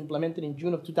 9, which was implemented in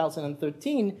June of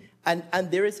 2013,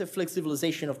 and there is a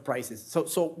flexibilization of prices.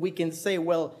 So we can say,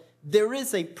 well, there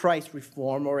is a price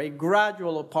reform or a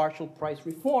gradual or partial price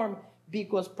reform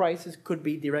because prices could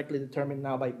be directly determined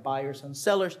now by buyers and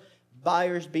sellers,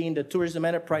 buyers being the tourism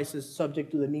enterprises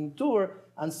subject to the MINTUR,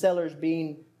 and sellers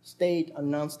being state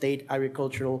and non-state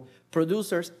agricultural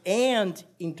producers and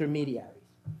intermediaries.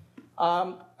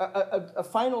 A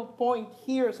final point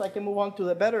here, so I can move on to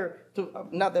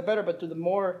to the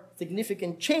more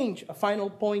significant change. A final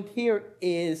point here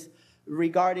is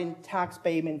regarding tax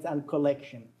payments and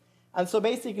collection. And so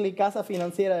basically, Casa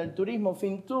Financiera del Turismo,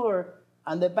 FINTUR,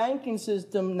 and the banking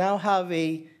system now have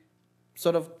a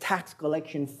sort of tax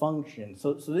collection function.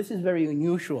 So this is very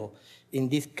unusual in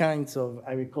these kinds of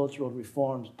agricultural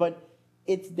reforms, but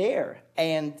it's there,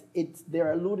 and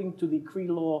they're alluding to Decree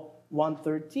Law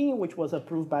 113, which was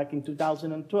approved back in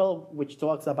 2012, which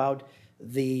talks about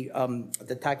the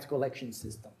tax collection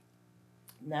system.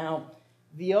 Now,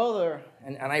 the other,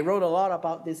 and I wrote a lot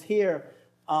about this here,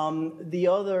 the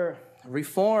other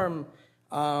reform,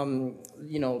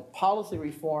 policy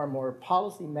reform or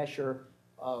policy measure,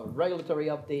 regulatory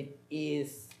update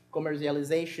is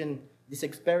commercialization, this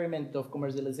experiment of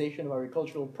commercialization of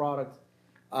agricultural products.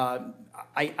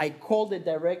 I called it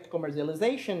direct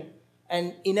commercialization,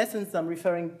 and in essence, I'm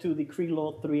referring to Decree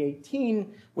Law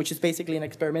 318, which is basically an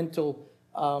experimental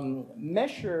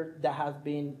measure that has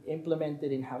been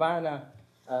implemented in Havana.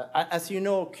 As you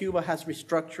know, Cuba has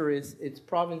restructured its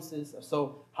provinces,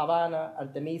 so Havana,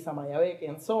 Artemisa, Mayabeque,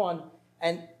 and so on.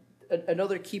 And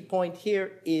another key point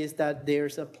here is that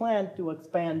there's a plan to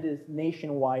expand this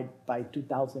nationwide by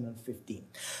 2015.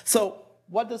 So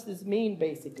what does this mean,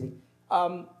 basically?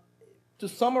 To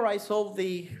summarize all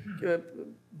the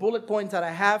bullet points that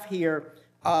I have here,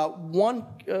 one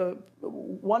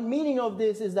meaning of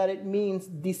this is that it means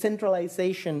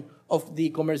decentralization of the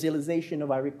commercialization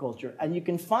of agriculture. And you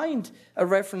can find a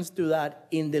reference to that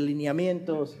in the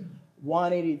lineamientos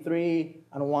 183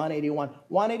 and 181.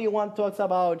 181 talks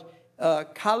about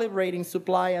calibrating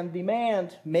supply and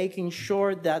demand, making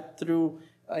sure that through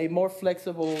a more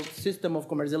flexible system of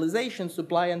commercialization,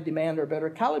 supply and demand are better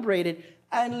calibrated.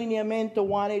 And Lineamiento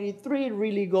 183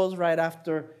 really goes right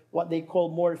after what they call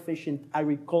more efficient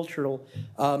agricultural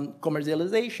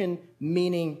commercialization,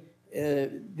 meaning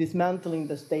dismantling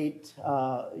the state,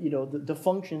 the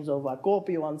functions of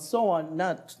acopio and so on,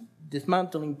 not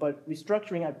dismantling, but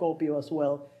restructuring acopio as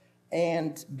well,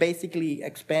 and basically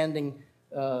expanding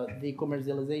the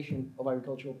commercialization of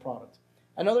agricultural products.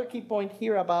 Another key point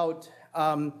here about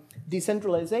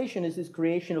decentralization is this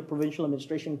creation of provincial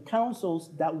administration councils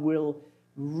that will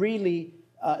really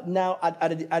now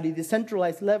at a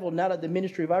decentralized level, not at the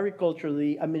Ministry of Agriculture,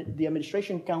 the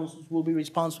administration councils will be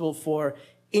responsible for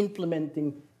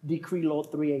implementing Decree Law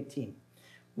 318.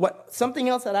 Something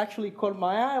else that actually caught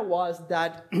my eye was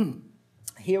that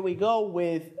here we go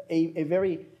with a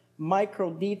very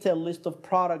micro detailed list of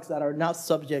products that are not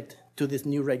subject to this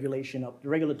new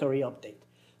regulatory update.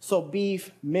 So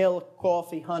beef, milk,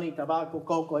 coffee, honey, tobacco,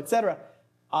 cocoa, etc.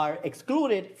 are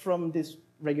excluded from this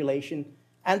regulation.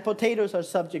 And potatoes are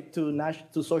subject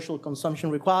to social consumption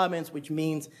requirements, which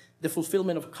means the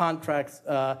fulfillment of contracts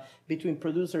between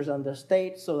producers and the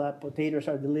state so that potatoes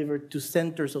are delivered to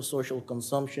centers of social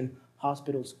consumption,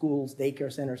 hospitals, schools,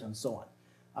 daycare centers, and so on.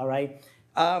 All right?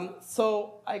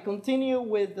 So I continue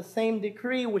with the same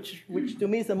decree, which to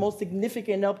me is the most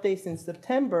significant update since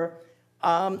September.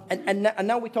 And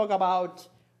now we talk about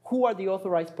who are the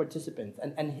authorized participants.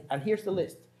 And here's the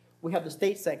list. We have the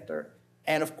state sector.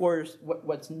 And of course,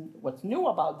 what's new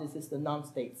about this is the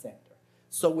non-state sector.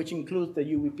 So which includes the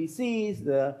UBPCs,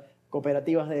 the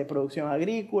cooperativas de producción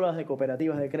agrícola, the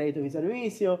cooperativas de crédito y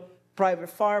servicio, private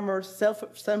farmers,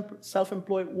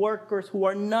 self-employed workers who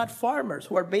are not farmers,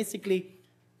 who are basically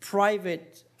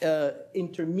private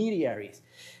intermediaries.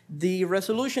 The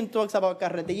resolution talks about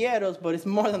carretilleros, but it's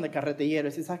more than the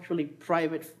carretilleros. It's actually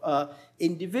private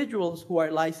individuals who are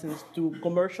licensed to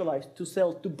commercialize, to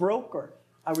sell, to broker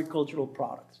agricultural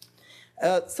products.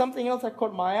 Something else that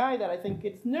caught my eye that I think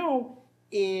it's new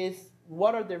is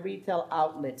what are the retail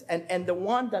outlets? And the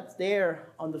one that's there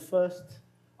on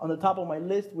the top of my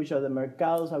list, which are the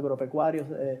mercados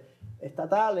agropecuarios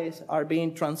estatales, are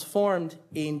being transformed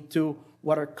into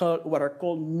what are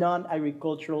called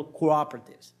non-agricultural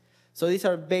cooperatives. So these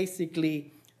are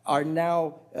basically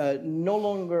now no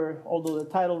longer, although the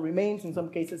title remains in some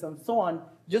cases and so on.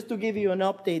 Just to give you an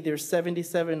update, there's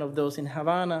 77 of those in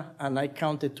Havana, and I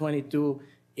counted 22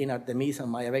 in Artemisa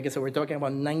and Mayabeque. So we're talking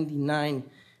about 99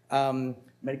 mercados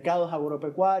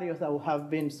agropecuarios that have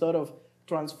been sort of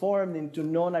transformed into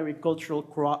non-agricultural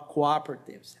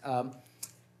cooperatives.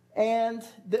 And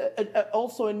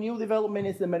also a new development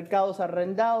is the mercados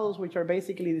arrendados, which are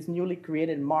basically these newly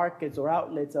created markets or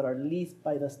outlets that are leased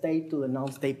by the state to the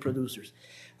non-state producers.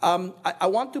 I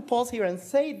want to pause here and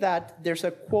say that there's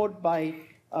a quote by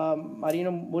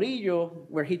Marino Murillo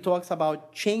where he talks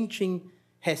about changing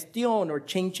gestión or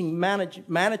changing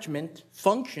management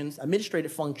functions,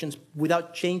 administrative functions,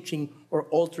 without changing or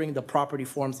altering the property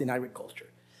forms in agriculture.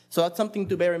 So that's something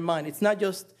to bear in mind. It's not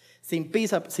just sin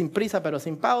prisa pero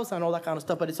sin pausa and all that kind of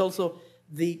stuff, but it's also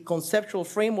the conceptual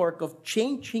framework of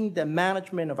changing the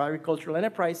management of agricultural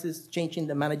enterprises, changing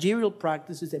the managerial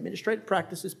practices, administrative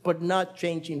practices, but not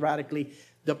changing radically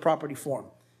the property form.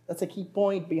 That's a key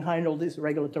point behind all these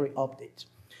regulatory updates.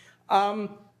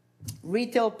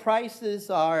 Retail prices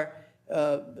are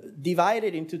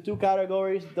divided into two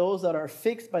categories, those that are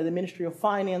fixed by the Ministry of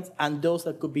Finance and those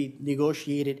that could be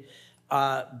negotiated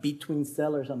between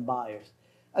sellers and buyers.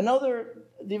 Another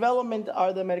development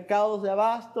are the mercados de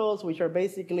abastos, which are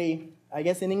basically, I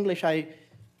guess in English I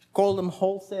call them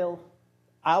wholesale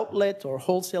outlets or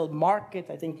wholesale markets.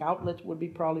 I think outlets would be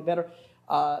probably better.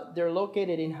 They're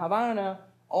located in Havana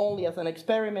only as an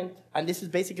experiment, and this is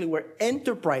basically where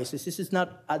enterprises, this is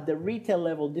not at the retail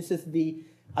level, this is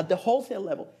at the wholesale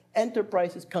level,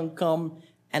 enterprises can come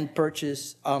and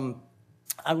purchase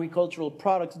agricultural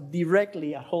products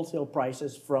directly at wholesale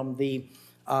prices from the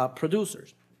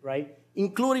producers, right?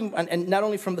 Including, and not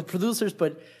only from the producers,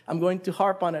 but I'm going to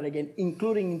harp on it again,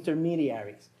 including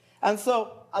intermediaries. And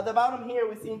so at the bottom here,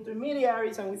 we see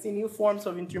intermediaries and we see new forms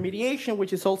of intermediation,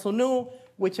 which is also new,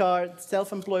 which are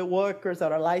self-employed workers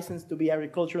that are licensed to be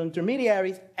agricultural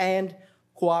intermediaries and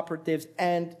cooperatives.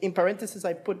 And in parentheses,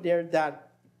 I put there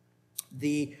that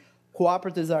the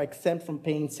cooperatives are exempt from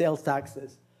paying sales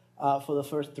taxes for the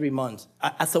first 3 months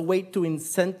as a way to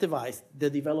incentivize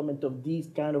the development of these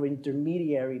kind of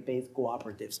intermediary-based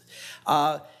cooperatives.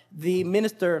 The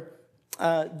minister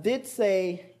did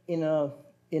say in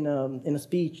a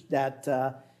speech that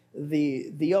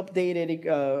the updated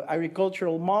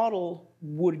agricultural model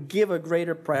would give a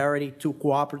greater priority to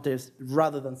cooperatives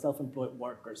rather than self-employed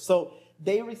workers. So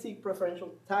they receive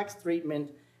preferential tax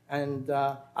treatment, and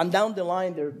down the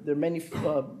line, there are many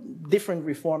different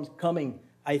reforms coming,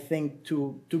 I think,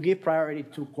 to give priority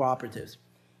to cooperatives.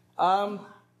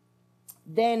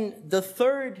 Then the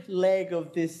third leg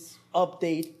of this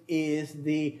update is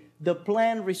the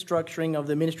planned restructuring of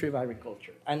the Ministry of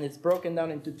Agriculture. And it's broken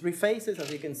down into 3 phases.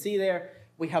 As you can see there,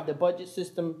 we have the budget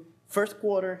system first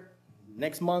quarter,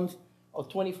 next month of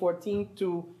 2014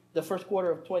 to the first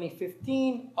quarter of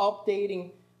 2015,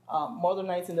 updating,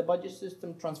 modernizing the budget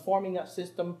system, transforming that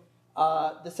system.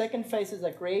 The second phase is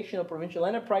the creation of provincial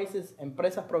enterprises,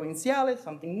 empresas provinciales,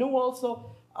 something new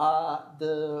also,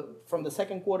 from the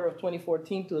second quarter of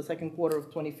 2014 to the second quarter of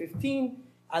 2015.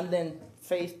 And then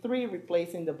phase 3,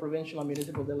 replacing the provincial and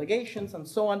municipal delegations and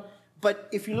so on. But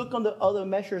if you look on the other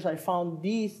measures, I found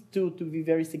these two to be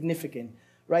very significant,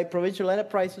 right? Provincial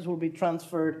enterprises will be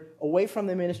transferred away from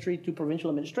the ministry to provincial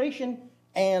administration,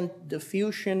 and the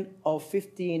fusion of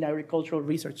 15 agricultural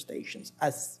research stations.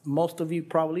 As most of you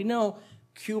probably know,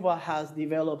 Cuba has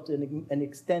developed an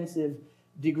extensive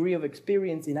degree of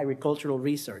experience in agricultural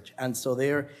research. And so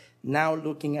they're now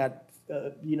looking at,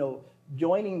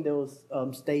 joining those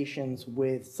stations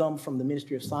with some from the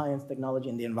Ministry of Science, Technology,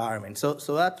 and the Environment. So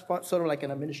that's sort of like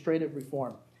an administrative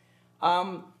reform.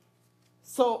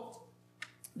 So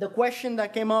the question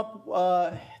that came up,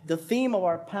 the theme of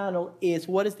our panel is,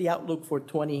 what is the outlook for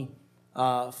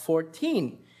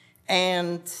 2014?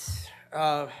 And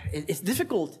it's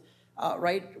difficult,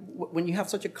 right, when you have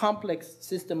such a complex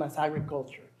system as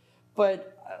agriculture.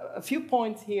 But a few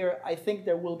points here. I think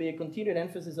there will be a continued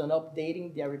emphasis on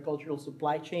updating the agricultural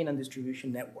supply chain and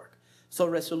distribution network. So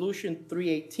Resolution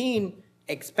 318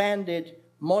 expanded,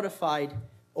 modified,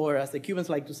 or as the Cubans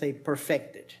like to say,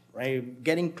 perfected, right?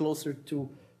 Getting closer to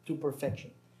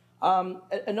perfection.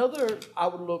 Another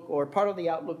outlook, or part of the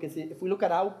outlook, is if we look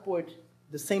at output,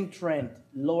 the same trend: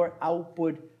 lower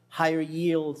output, higher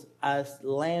yields as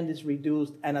land is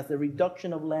reduced and as the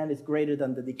reduction of land is greater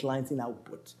than the declines in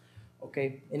output.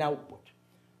 Okay, in output.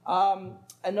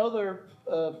 Another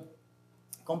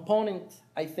component,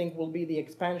 I think, will be the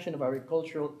expansion of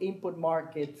agricultural input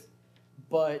markets,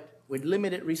 but with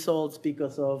limited results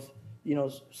because of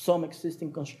some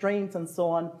existing constraints and so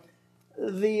on.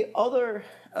 The other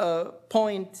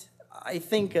point, I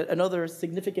think, another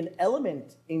significant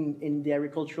element in the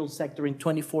agricultural sector in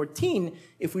 2014,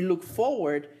 if we look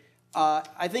forward,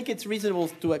 I think it's reasonable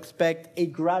to expect a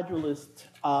gradualist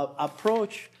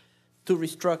approach to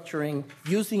restructuring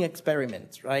using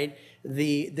experiments, right?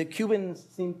 The Cubans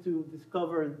seem to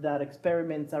discover that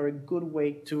experiments are a good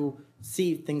way to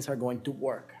see if things are going to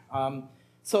work.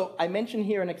 So I mentioned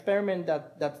here an experiment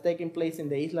that's taking place in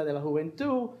the Isla de la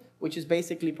Juventud, which is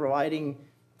basically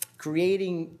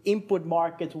creating input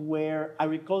markets where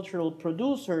agricultural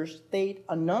producers, state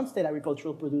and non-state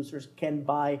agricultural producers, can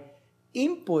buy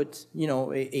inputs,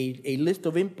 a list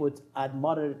of inputs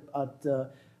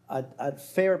at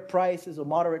fair prices or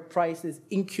moderate prices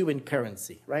in Cuban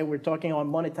currency, right? We're talking on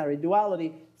monetary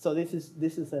duality, so this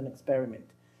is an experiment.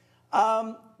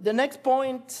 The next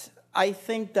point, I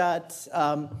think that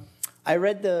I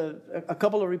read a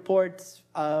couple of reports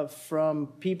from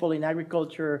people in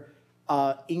agriculture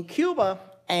in Cuba,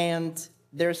 and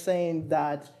they're saying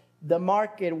that the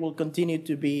market will continue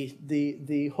to be,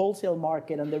 the wholesale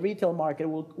market and the retail market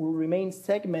will remain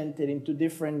segmented into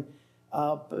different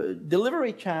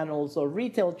delivery channels or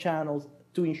retail channels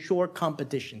to ensure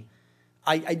competition.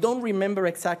 I don't remember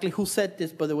exactly who said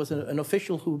this, but there was an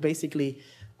official who basically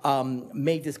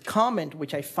made this comment,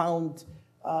 which I found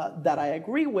that I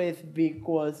agree with,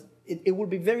 because it would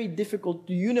be very difficult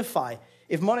to unify.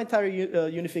 If monetary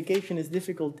unification is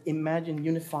difficult, imagine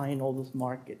unifying all those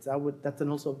markets. That's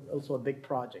also a big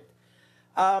project.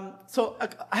 So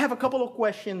I have a couple of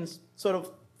questions sort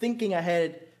of thinking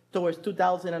ahead towards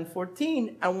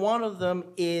 2014, and one of them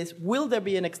is, will there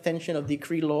be an extension of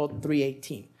Decree Law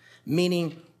 318?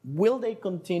 Meaning, will they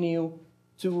continue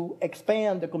to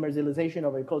expand the commercialization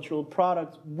of agricultural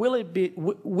products? Will it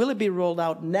be rolled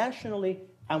out nationally,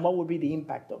 and what would be the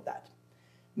impact of that?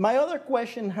 My other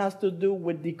question has to do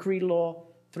with Decree Law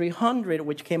 300,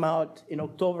 which came out in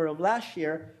October of last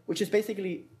year, which is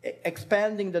basically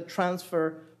expanding the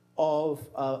transfer of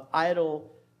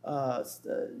idle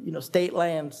state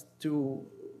lands to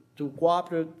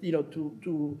cooperative,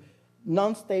 to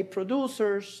non-state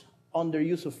producers on their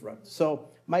usufruct. So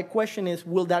my question is,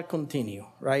 will that continue,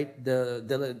 right?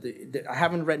 I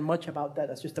haven't read much about that.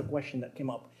 That's just a question that came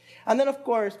up. And then, of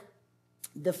course,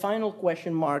 the final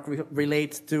question mark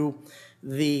relates to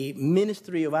the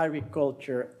Ministry of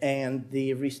Agriculture and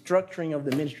the restructuring of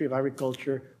the Ministry of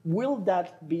Agriculture. Will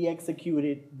that be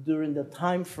executed during the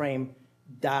time frame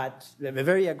that, a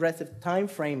very aggressive time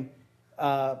frame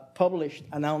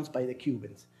announced by the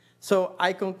Cubans? So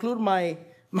I conclude my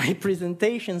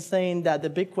presentation saying that the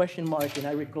big question mark in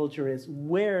agriculture is,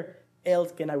 where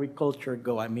else can agriculture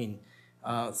go? I mean,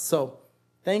 so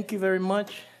thank you very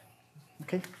much.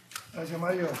 Okay. Gracias,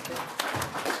 Mario.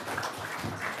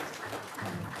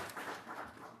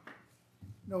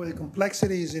 The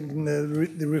complexities in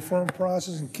the reform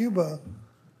process in Cuba,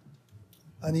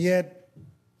 and yet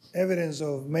evidence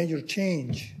of major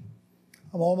change.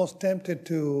 I'm almost tempted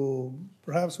to,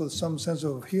 perhaps with some sense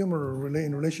of humor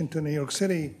in relation to New York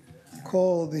City,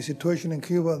 call the situation in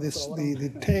Cuba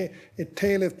a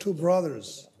tale of two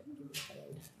brothers.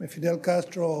 Fidel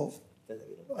Castro,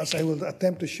 as I will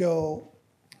attempt to show,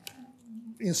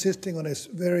 insisting on a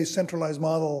very centralized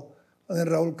model, and then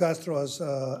Raúl Castro, as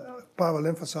Pavel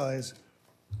emphasized,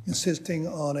 insisting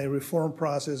on a reform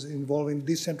process involving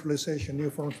decentralization,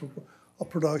 new forms of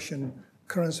production,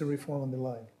 currency reform, and the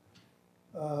like.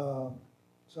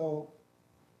 So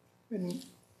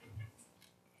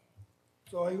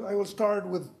So I will start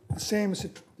with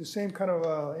the same kind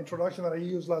of introduction that I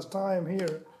used last time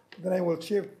here. Then I will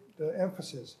shift the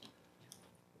emphasis.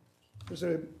 There's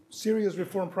a serious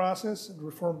reform process,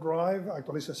 reform drive,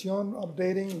 actualización,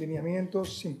 updating,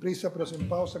 lineamientos, sin prisa pero sin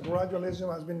pausa,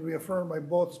 gradualism has been reaffirmed by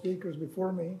both speakers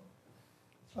before me.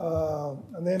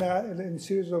 And then a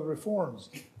series of reforms.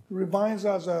 It reminds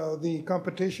us of the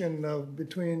competition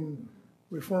between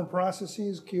reform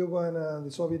processes, Cuba and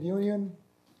the Soviet Union,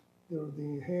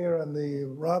 the hare and the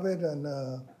rabbit, and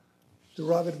the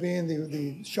rabbit being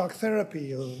the shock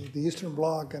therapy of the Eastern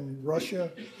Bloc and Russia,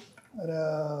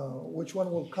 and which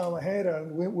one will come ahead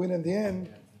and win in the end.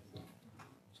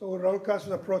 So Raúl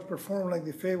Castro's approach performed like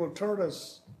the fabled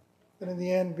tortoise, and in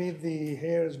the end beat the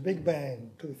hare's big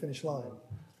bang to the finish line.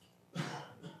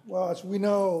 Well, as we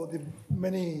know,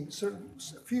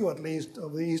 few at least,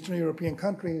 of the Eastern European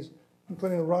countries,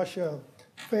 including Russia,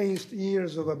 faced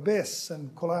years of abyss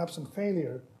and collapse and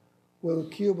failure. Will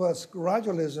Cuba's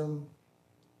gradualism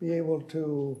be able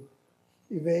to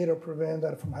evade or prevent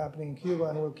that from happening in Cuba?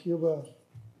 And will Cuba,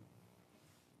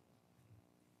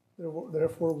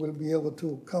 therefore, will be able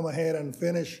to come ahead and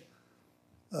finish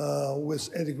with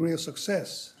a degree of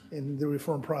success in the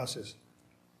reform process?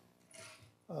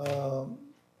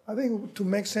 I think to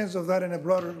make sense of that in a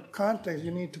broader context,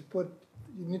 you need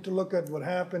to look at what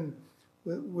happened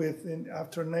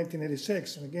after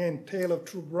 1986, and again, tale of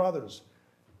two brothers.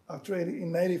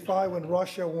 In 95, when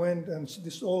Russia went and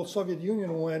this old Soviet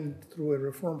Union went through a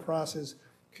reform process,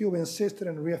 Cuba insisted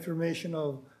on reaffirmation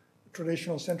of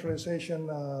traditional centralization,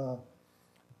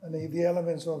 and the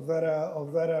elements of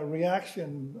that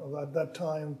reaction at that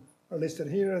time are listed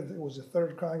here. It was the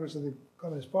Third Congress of the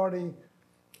Communist Party,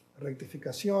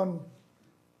 rectificación,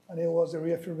 and it was a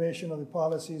reaffirmation of the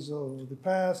policies of the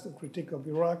past, a critique of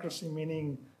bureaucracy,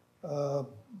 meaning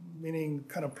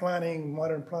kind of planning,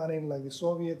 modern planning like the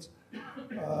Soviets.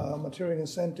 Material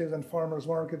incentives and farmers'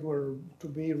 market were to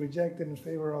be rejected in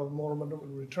favor of more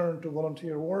return to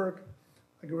volunteer work,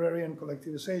 agrarian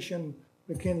collectivization,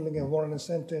 rekindling of foreign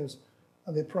incentives,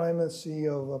 and the primacy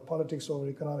of politics over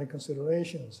economic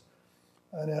considerations.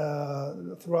 And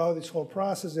throughout this whole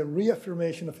process, a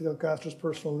reaffirmation of Fidel Castro's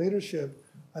personal leadership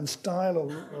and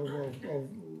style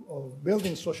of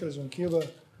building socialism in Cuba,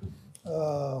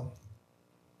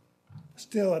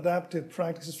 still adapted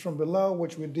practices from below,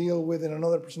 which we deal with in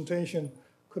another presentation,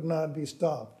 could not be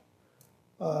stopped.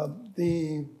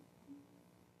 The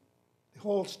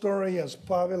whole story, as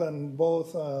Pavel and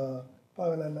both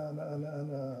Pavel and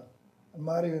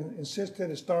Mario insisted,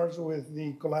 it starts with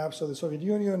the collapse of the Soviet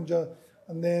Union,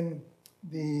 and then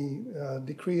the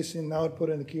decrease in output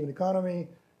in the Cuban economy,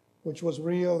 which was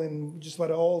real in just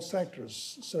about all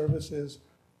sectors, services,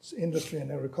 industry,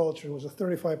 and agriculture. It was a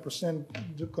 35%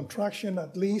 contraction,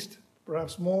 at least,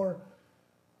 perhaps more.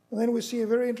 And then we see a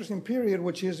very interesting period,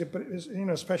 which is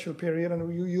a special period, and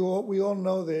we all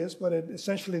know this, but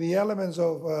essentially the elements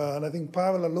of, and I think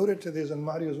Pavel alluded to this, and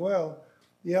Mario as well,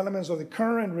 the elements of the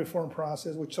current reform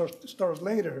process, which starts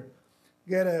later,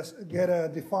 get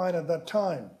defined at that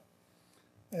time.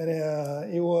 And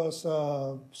it was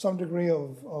some degree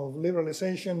of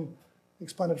liberalization,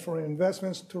 expanded foreign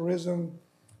investments, tourism,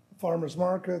 farmers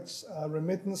markets,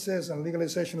 remittances, and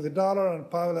legalization of the dollar.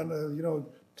 And Pavel,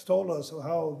 told us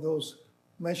how those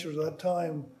measures at that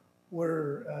time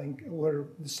were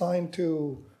designed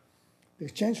to the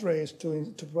exchange rates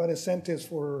to provide incentives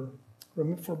for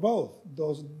both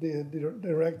those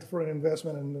direct foreign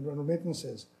investment and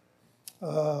remittances.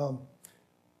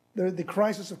 The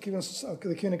crisis of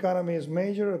the Cuban economy is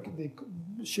major. The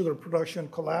sugar production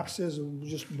collapses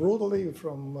just brutally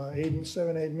from 8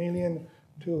 million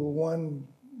to 1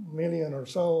 million or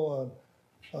so,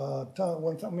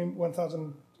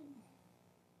 1,000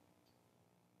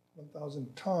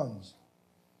 tons.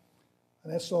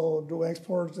 And so do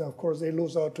exports, and of course they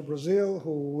lose out to Brazil,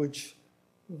 which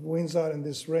wins out in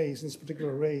this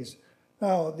particular race.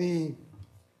 Now,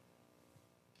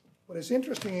 what is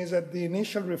interesting is that the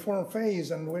initial reform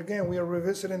phase, and again, we are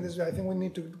revisiting this, I think we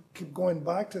need to keep going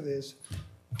back to this,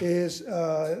 is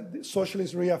the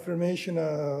socialist reaffirmation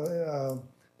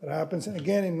that happens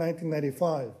again in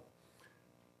 1995,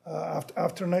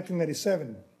 after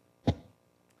 1997.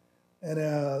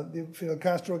 And Fidel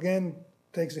Castro again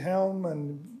takes the helm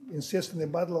and insists on the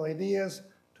battle of ideas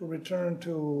to return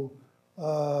to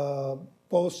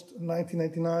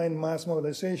post-1999 mass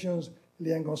mobilizations,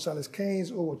 Leon Gonzalez case,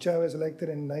 Hugo Chavez elected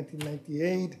in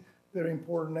 1998, very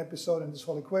important episode in this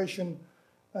whole equation.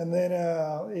 And then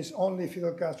it's only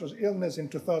Fidel Castro's illness in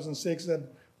 2006 that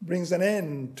brings an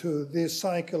end to this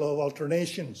cycle of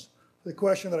alternations. The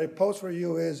question that I pose for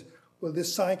you is, will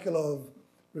this cycle of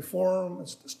reform,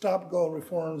 stop-go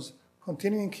reforms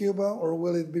continue in Cuba, or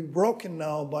will it be broken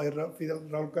now by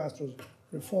Raul Castro's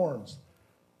reforms?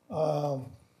 The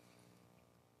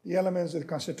elements of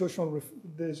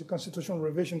there's a constitutional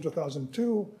revision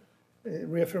 2002,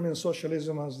 reaffirming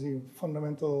socialism as the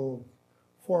fundamental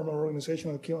form of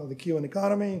organization of the Cuban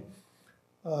economy.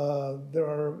 There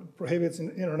are prohibits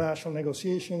in international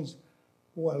negotiations,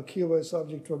 while Cuba is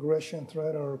subject to aggression,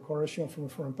 threat, or coercion from a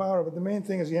foreign power. But the main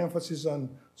thing is the emphasis on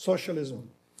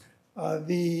socialism.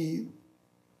 The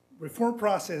reform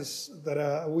process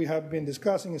that we have been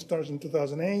discussing starts in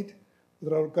 2008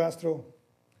 with Raul Castro.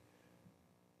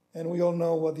 And we all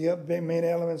know what the main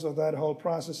elements of that whole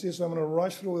process is, so I'm going to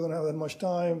rush through. We don't have that much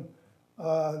time.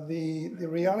 The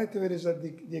reality of it is that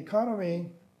the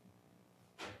economy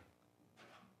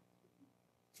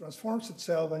transforms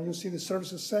itself, and you see the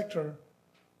services sector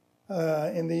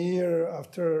in the year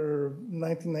after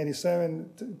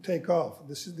 1997 take off.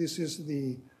 This is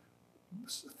the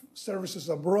services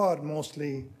abroad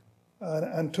mostly,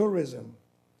 and tourism.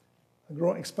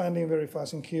 Expanding very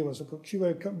fast in Cuba. So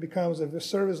Cuba becomes a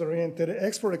service-oriented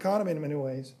export economy in many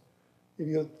ways.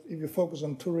 If you focus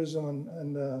on tourism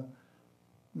and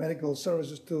medical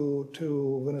services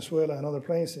to Venezuela and other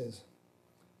places.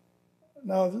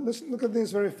 Now let's look at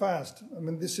this very fast. I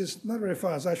mean, this is not very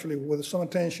fast actually, with some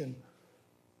attention.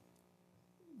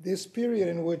 This period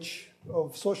in which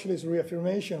of socialist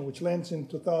reaffirmation, which ends in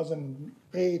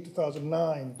 2008,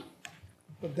 2009,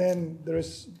 but then there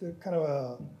is kind of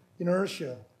a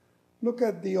inertia. Look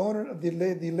at the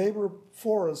labor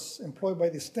force employed by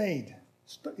the state.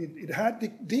 It had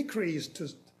decreased to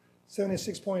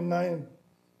 76.9%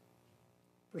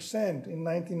 in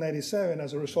 1997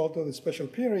 as a result of the special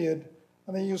period,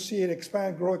 and then you see it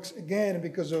grow again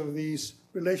because of this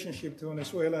relationship to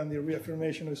Venezuela and the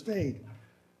reaffirmation of the state.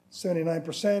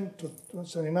 79% to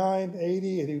 79,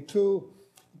 80, 82,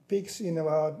 peaks in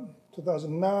about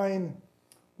 2009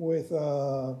 with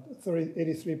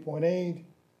 83.8,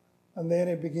 and then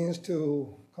it begins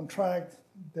to contract.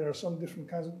 There are some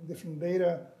different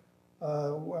data.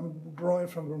 I'm drawing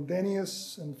from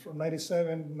Rundenius and from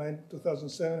 97,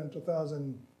 2007, and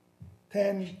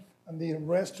 2010, and the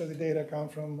rest of the data come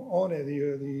from ONE,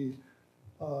 the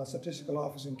statistical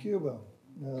office in Cuba.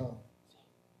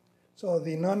 So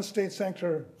the non-state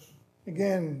sector,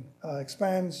 again,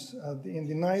 expands in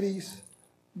the 90s,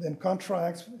 then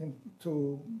contracts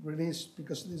to release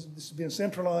because this has been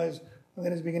centralized, and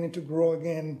then it's beginning to grow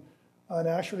again. And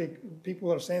actually,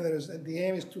 people are saying that the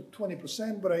aim is to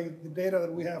 20%, but the data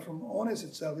that we have from ONES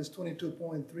itself is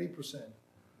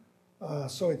 22.3%.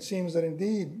 So it seems that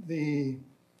indeed the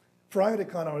private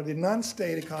economy, the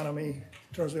non-state economy,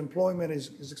 in terms of employment,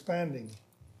 is expanding.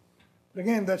 But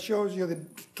again, that shows you the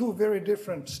two very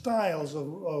different styles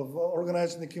of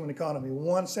organizing the Cuban economy.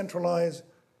 One centralized,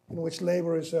 in which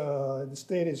labor is, the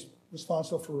state is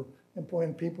responsible for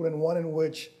employing people, and one in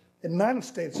which the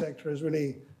non-state sector is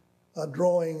really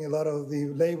drawing a lot of the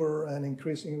labor and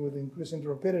increasing the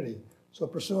rapidity. So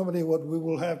presumably what we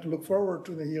will have to look forward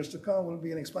to in the years to come will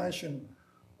be an expansion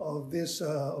of this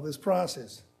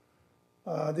process.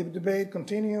 The debate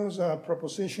continues,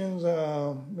 propositions,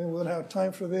 we don't have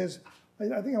time for this.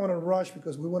 I think I want to rush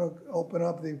because we want to open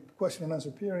up the question and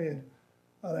answer period.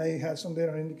 And I had some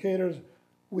data indicators.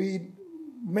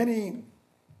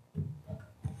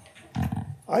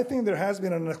 I think there has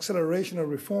been an acceleration of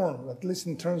reform, at least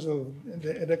in terms of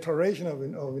the declaration of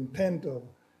intent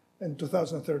in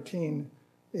 2013.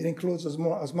 It includes, as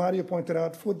Mario pointed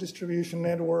out, food distribution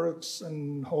networks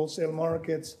and wholesale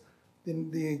markets,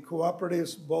 the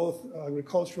cooperatives, both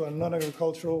agricultural and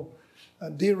non-agricultural,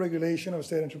 deregulation of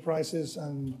state enterprises,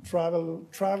 and travel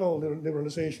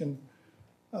liberalization,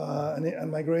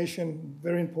 and migration,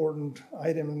 very important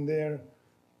item in there.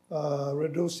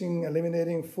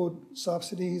 Eliminating food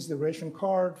subsidies, the ration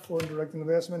card for direct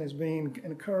investment is being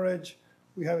encouraged.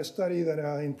 We have a study that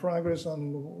in progress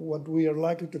on what we are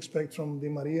likely to expect from the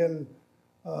Mariel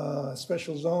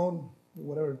special zone,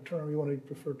 whatever term you want to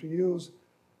prefer to use.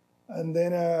 And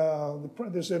then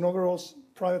there's an overall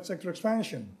private sector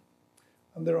expansion.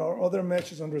 And there are other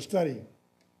measures under study.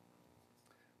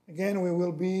 Again,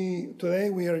 today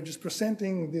we are just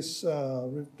presenting this,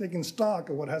 taking stock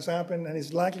of what has happened and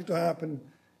is likely to happen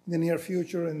in the near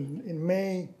future. In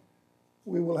May,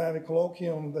 we will have a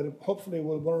colloquium that hopefully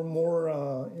will learn more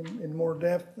in more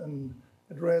depth and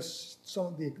address some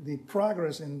of the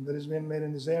progress that has been made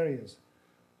in these areas.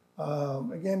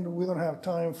 Again, we don't have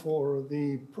time for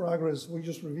the progress. We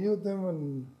just reviewed them,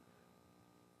 and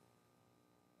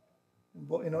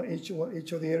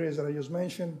each of the areas that I just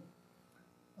mentioned.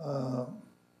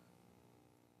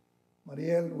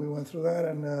 Mariel, we went through that,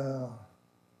 and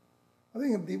I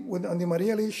think on the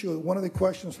Mariel issue, one of the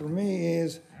questions for me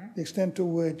is the extent to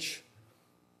which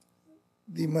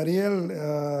the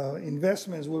Mariel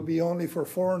investments will be only for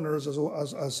foreigners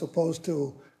as opposed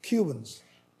to Cubans.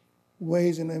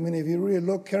 Ways, and I mean, if you really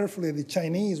look carefully at the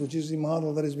Chinese, which is the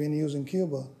model that is being used in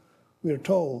Cuba, we are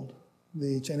told,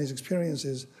 the Chinese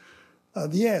experiences,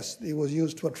 yes, it was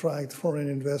used to attract foreign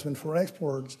investment for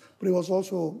exports, but it was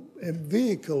also a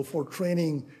vehicle for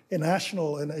training a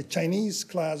national and a Chinese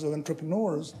class of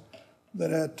entrepreneurs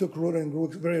that took root and grew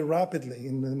very rapidly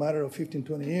in a matter of 15,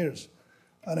 20 years.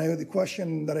 And the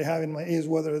question that I have in mind is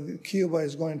whether Cuba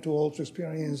is going to also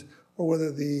experience, or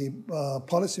whether the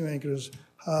policymakers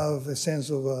have a sense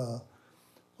of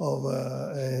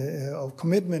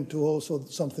commitment to also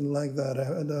something like that.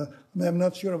 And I'm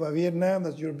not sure about Vietnam,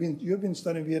 that you've been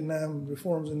studying Vietnam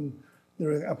reforms and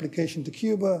their application to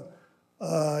Cuba.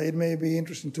 It may be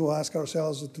interesting to ask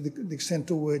ourselves to the extent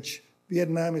to which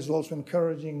Vietnam is also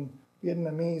encouraging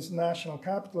Vietnamese national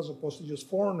capital as opposed to just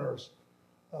foreigners,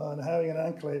 and having an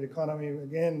enclave economy,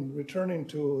 again, returning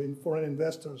to foreign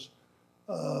investors.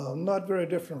 Not very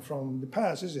different from the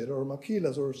past, is it? Or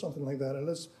maquilas or something like that.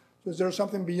 So is there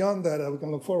something beyond that we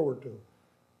can look forward to?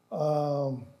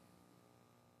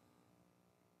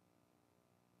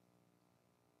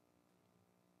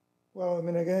 Well, I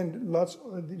mean, again,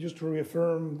 just to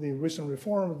reaffirm the recent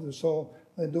reforms, so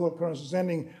the dual currency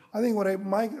sending. I think what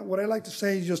I like to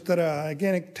say is just that,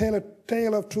 again, a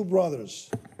tale of two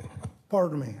brothers.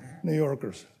 Pardon me, New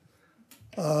Yorkers.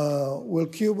 Will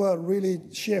Cuba really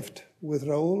shift with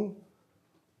Raul,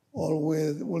 or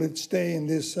will it stay in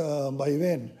this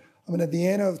vaivén? I mean, at the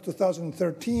end of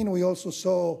 2013, we also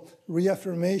saw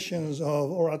reaffirmations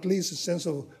of, or at least a sense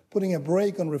of putting a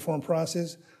brake on reform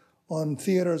process on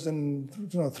theaters and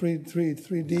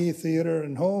 3D theater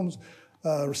and homes,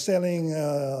 selling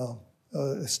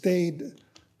state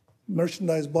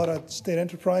merchandise bought at state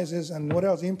enterprises, and what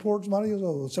else? Imports,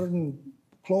 Mario, of certain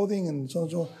clothing and so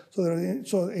on.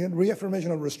 So a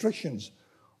reaffirmation of restrictions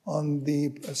on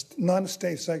the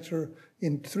non-state sector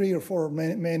in 3 or 4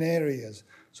 main areas.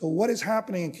 So what is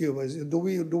happening in Cuba? Do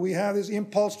we have this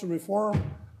impulse to reform,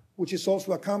 which is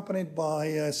also accompanied by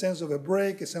a sense of a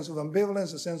break, a sense of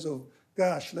ambivalence, a sense of,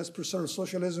 gosh, let's preserve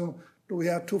socialism? Do we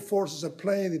have two forces at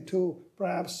play,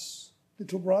 perhaps the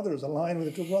two brothers, aligned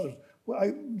with the two brothers? Well,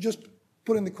 I just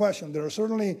put in the question. There are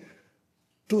certainly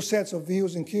two sets of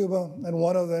views in Cuba, and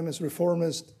one of them is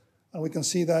reformist, and we can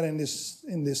see that in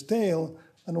this tale,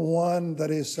 and one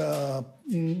that is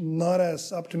not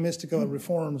as optimistic about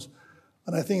reforms.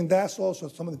 And I think that's also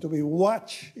something to be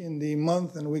watched in the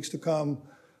month and weeks to come.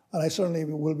 And I certainly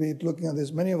will be looking at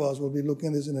this, many of us will be looking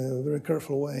at this in a very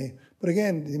careful way. But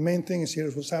again, the main thing is here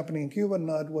is what's happening in Cuba,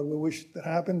 not what we wish that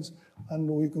happens. And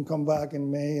we can come back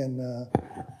in May and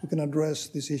we can address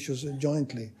these issues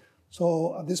jointly.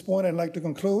 So at this point, I'd like to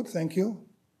conclude. Thank you.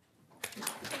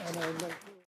 And I'd like